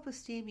low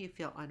self-esteem, you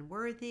feel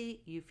unworthy,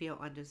 you feel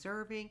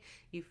undeserving,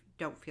 you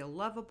don't feel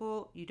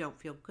lovable, you don't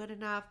feel good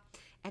enough,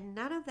 and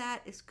none of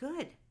that is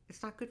good.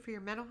 It's not good for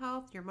your mental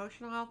health, your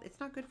emotional health. It's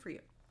not good for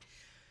you.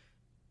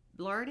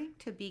 Learning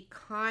to be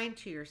kind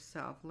to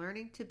yourself,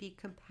 learning to be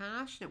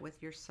compassionate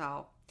with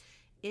yourself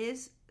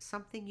is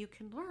something you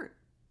can learn.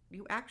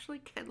 You actually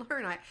can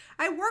learn.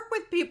 I work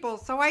with people,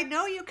 so I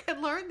know you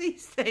can learn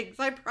these things.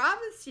 I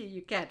promise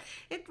you can.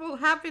 It will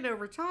happen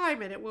over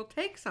time, and it will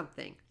take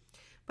something.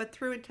 But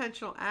through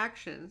intentional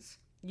actions,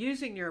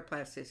 using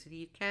neuroplasticity,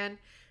 you can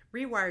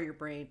rewire your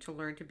brain to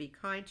learn to be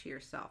kind to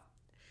yourself.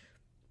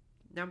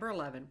 Number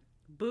 11,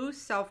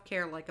 boost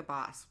self-care like a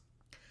boss.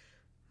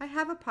 I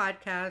have a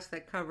podcast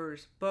that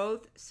covers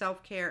both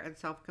self-care and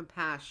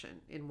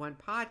self-compassion in one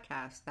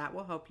podcast that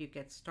will help you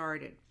get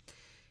started.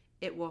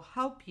 It will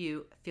help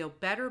you feel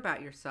better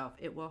about yourself.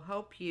 It will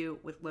help you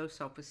with low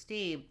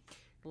self-esteem,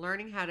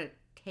 learning how to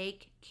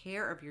take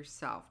care of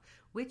yourself,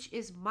 which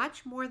is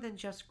much more than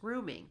just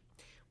grooming,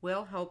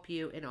 will help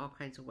you in all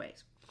kinds of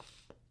ways.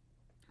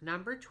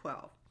 Number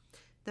 12,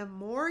 the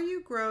more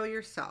you grow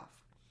yourself,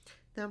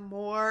 the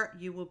more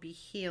you will be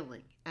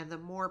healing, and the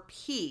more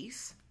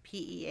peace,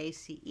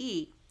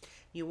 P-E-A-C-E,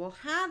 you will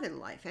have in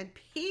life. And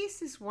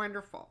peace is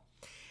wonderful.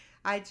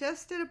 I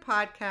just did a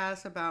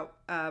podcast about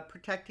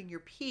protecting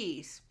your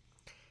peace,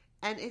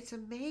 and it's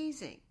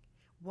amazing.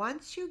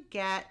 Once you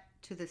get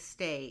to the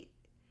state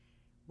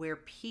where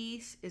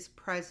peace is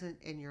present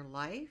in your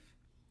life,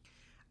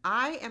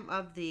 I am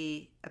of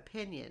the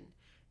opinion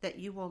that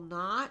you will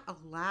not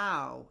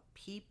allow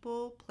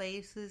people,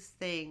 places,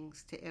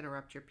 things to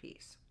interrupt your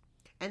peace.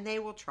 And they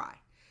will try.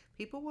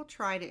 People will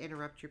try to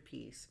interrupt your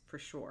peace for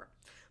sure.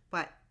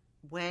 But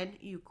when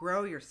you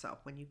grow yourself,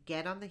 when you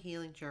get on the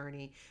healing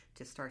journey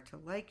to start to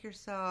like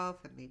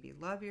yourself and maybe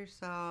love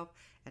yourself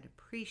and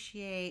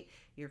appreciate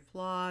your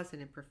flaws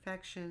and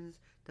imperfections,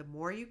 the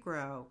more you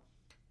grow,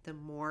 the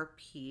more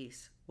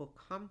peace will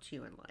come to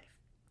you in life.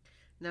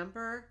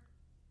 Number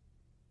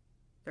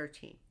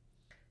 13,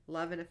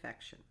 love and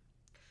affection.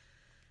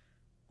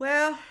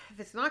 Well,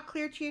 if it's not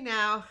clear to you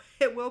now,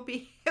 it will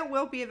be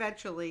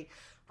eventually.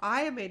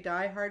 I am a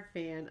diehard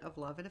fan of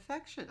love and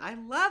affection. I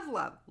love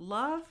love.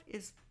 Love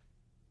is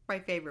my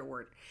favorite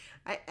word.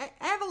 I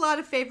have a lot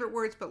of favorite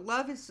words, but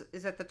love is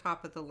at the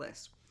top of the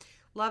list.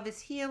 Love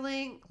is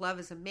healing. Love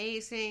is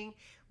amazing.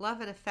 Love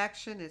and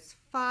affection is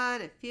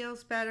fun. It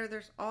feels better.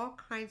 There's all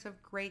kinds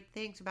of great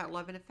things about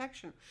love and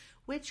affection,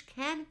 which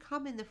can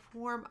come in the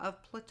form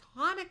of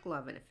platonic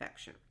love and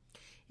affection.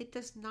 It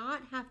does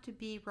not have to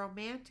be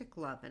romantic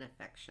love and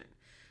affection.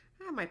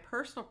 My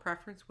personal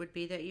preference would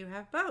be that you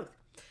have both.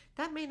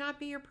 That may not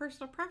be your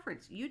personal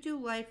preference. You do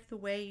life the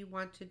way you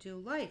want to do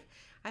life.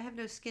 I have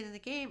no skin in the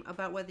game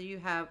about whether you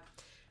have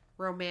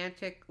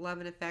romantic love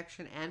and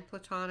affection and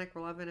platonic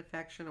love and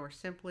affection, or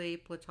simply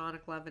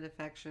platonic love and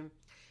affection.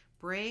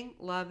 Bring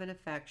love and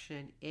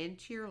affection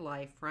into your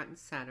life front and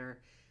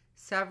center.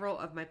 Several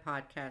of my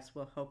podcasts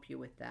will help you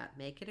with that.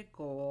 Make it a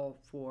goal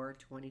for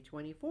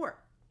 2024.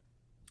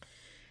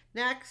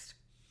 Next,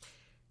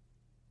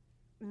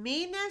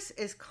 meanness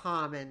is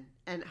common,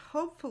 and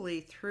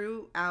hopefully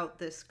throughout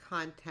this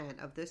content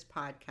of this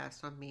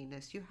podcast on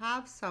meanness, you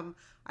have some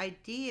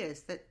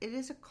ideas that it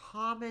is a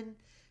common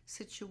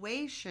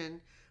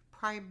situation,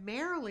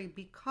 primarily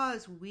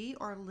because we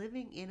are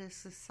living in a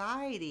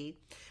society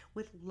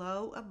with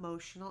low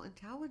emotional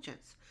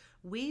intelligence.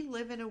 We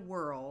live in a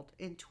world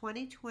in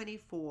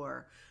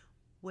 2024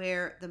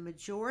 where the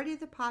majority of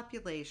the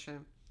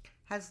population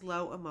has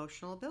low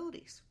emotional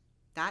abilities.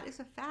 That is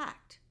a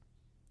fact.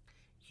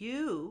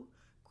 You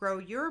grow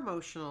your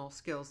emotional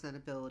skills and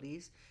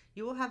abilities,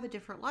 you will have a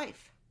different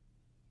life.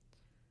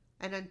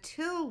 And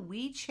until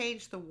we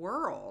change the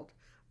world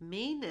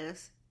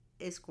Meanness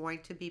is going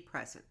to be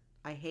present.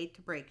 I hate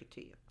to break it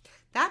to you.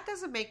 That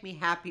doesn't make me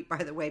happy, by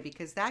the way,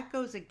 because that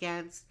goes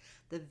against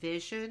the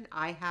vision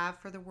I have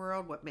for the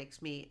world. What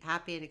makes me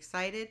happy and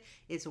excited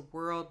is a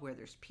world where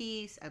there's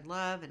peace and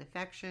love and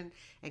affection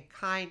and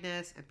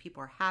kindness and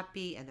people are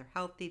happy and they're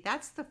healthy.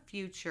 That's the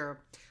future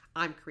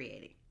I'm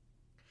creating.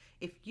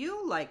 If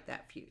you like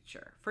that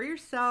future for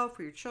yourself,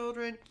 for your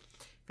children,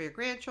 for your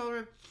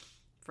grandchildren,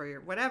 for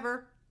your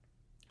whatever,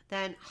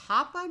 then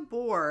hop on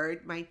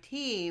board my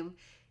team,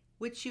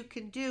 which you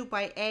can do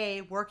by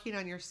A, working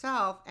on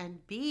yourself,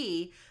 and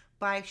B,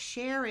 by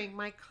sharing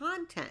my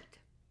content.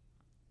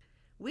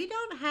 We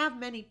don't have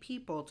many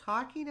people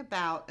talking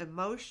about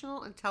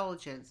emotional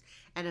intelligence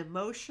and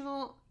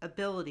emotional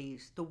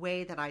abilities the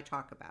way that I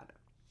talk about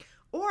it.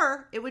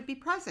 Or it would be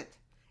present.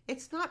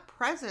 It's not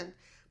present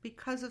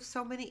because of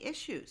so many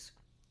issues.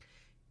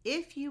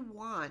 If you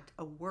want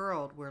a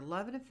world where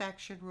love and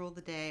affection rule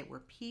the day, where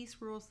peace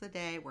rules the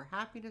day, where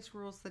happiness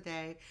rules the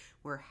day,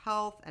 where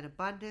health and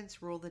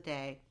abundance rule the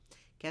day,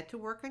 get to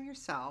work on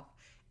yourself.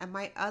 And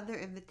my other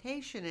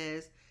invitation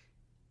is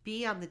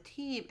be on the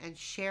team and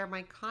share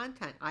my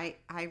content.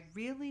 I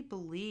really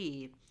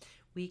believe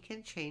we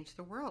can change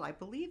the world. I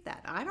believe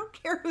that. I don't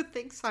care who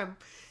thinks I'm,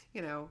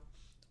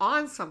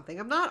 on something.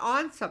 I'm not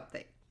on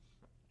something.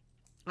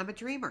 I'm a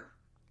dreamer.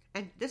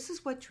 And this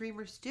is what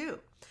dreamers do.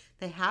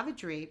 They have a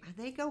dream and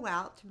they go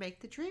out to make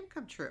the dream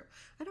come true.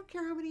 I don't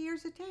care how many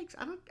years it takes.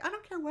 I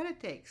don't care what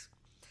it takes.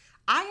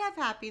 I have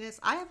happiness.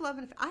 I have love.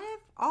 And I have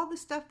all the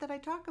stuff that I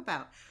talk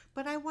about.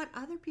 But I want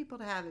other people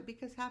to have it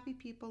because happy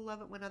people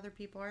love it when other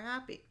people are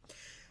happy.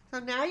 So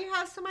now you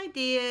have some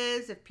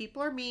ideas. If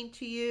people are mean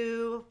to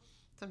you,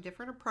 some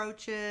different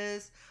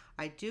approaches.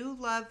 I do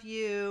love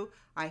you.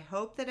 I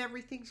hope that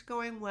everything's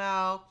going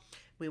well.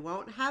 We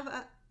won't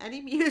have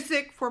any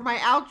music for my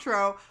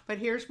outro, but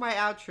here's my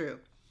outro.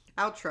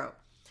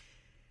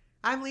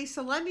 I'm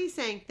Lisa Lundy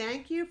saying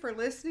thank you for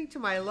listening to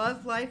my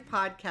Love Life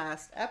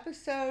podcast,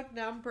 episode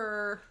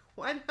number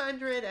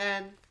 100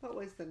 and what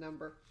was the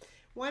number?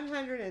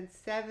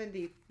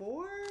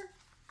 174?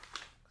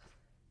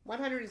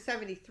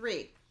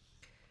 173.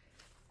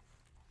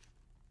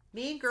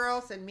 Mean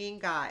girls and mean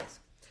guys.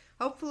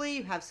 Hopefully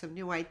you have some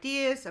new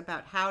ideas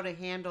about how to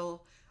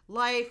handle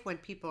life when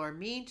people are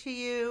mean to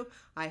you.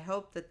 I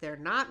hope that they're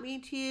not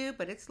mean to you,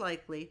 but it's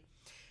likely.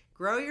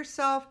 Grow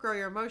yourself, grow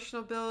your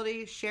emotional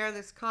ability, share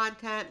this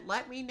content.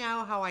 Let me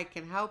know how I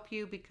can help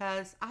you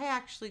because I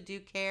actually do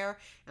care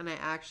and I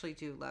actually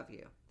do love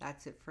you.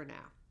 That's it for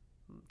now.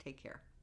 Take care.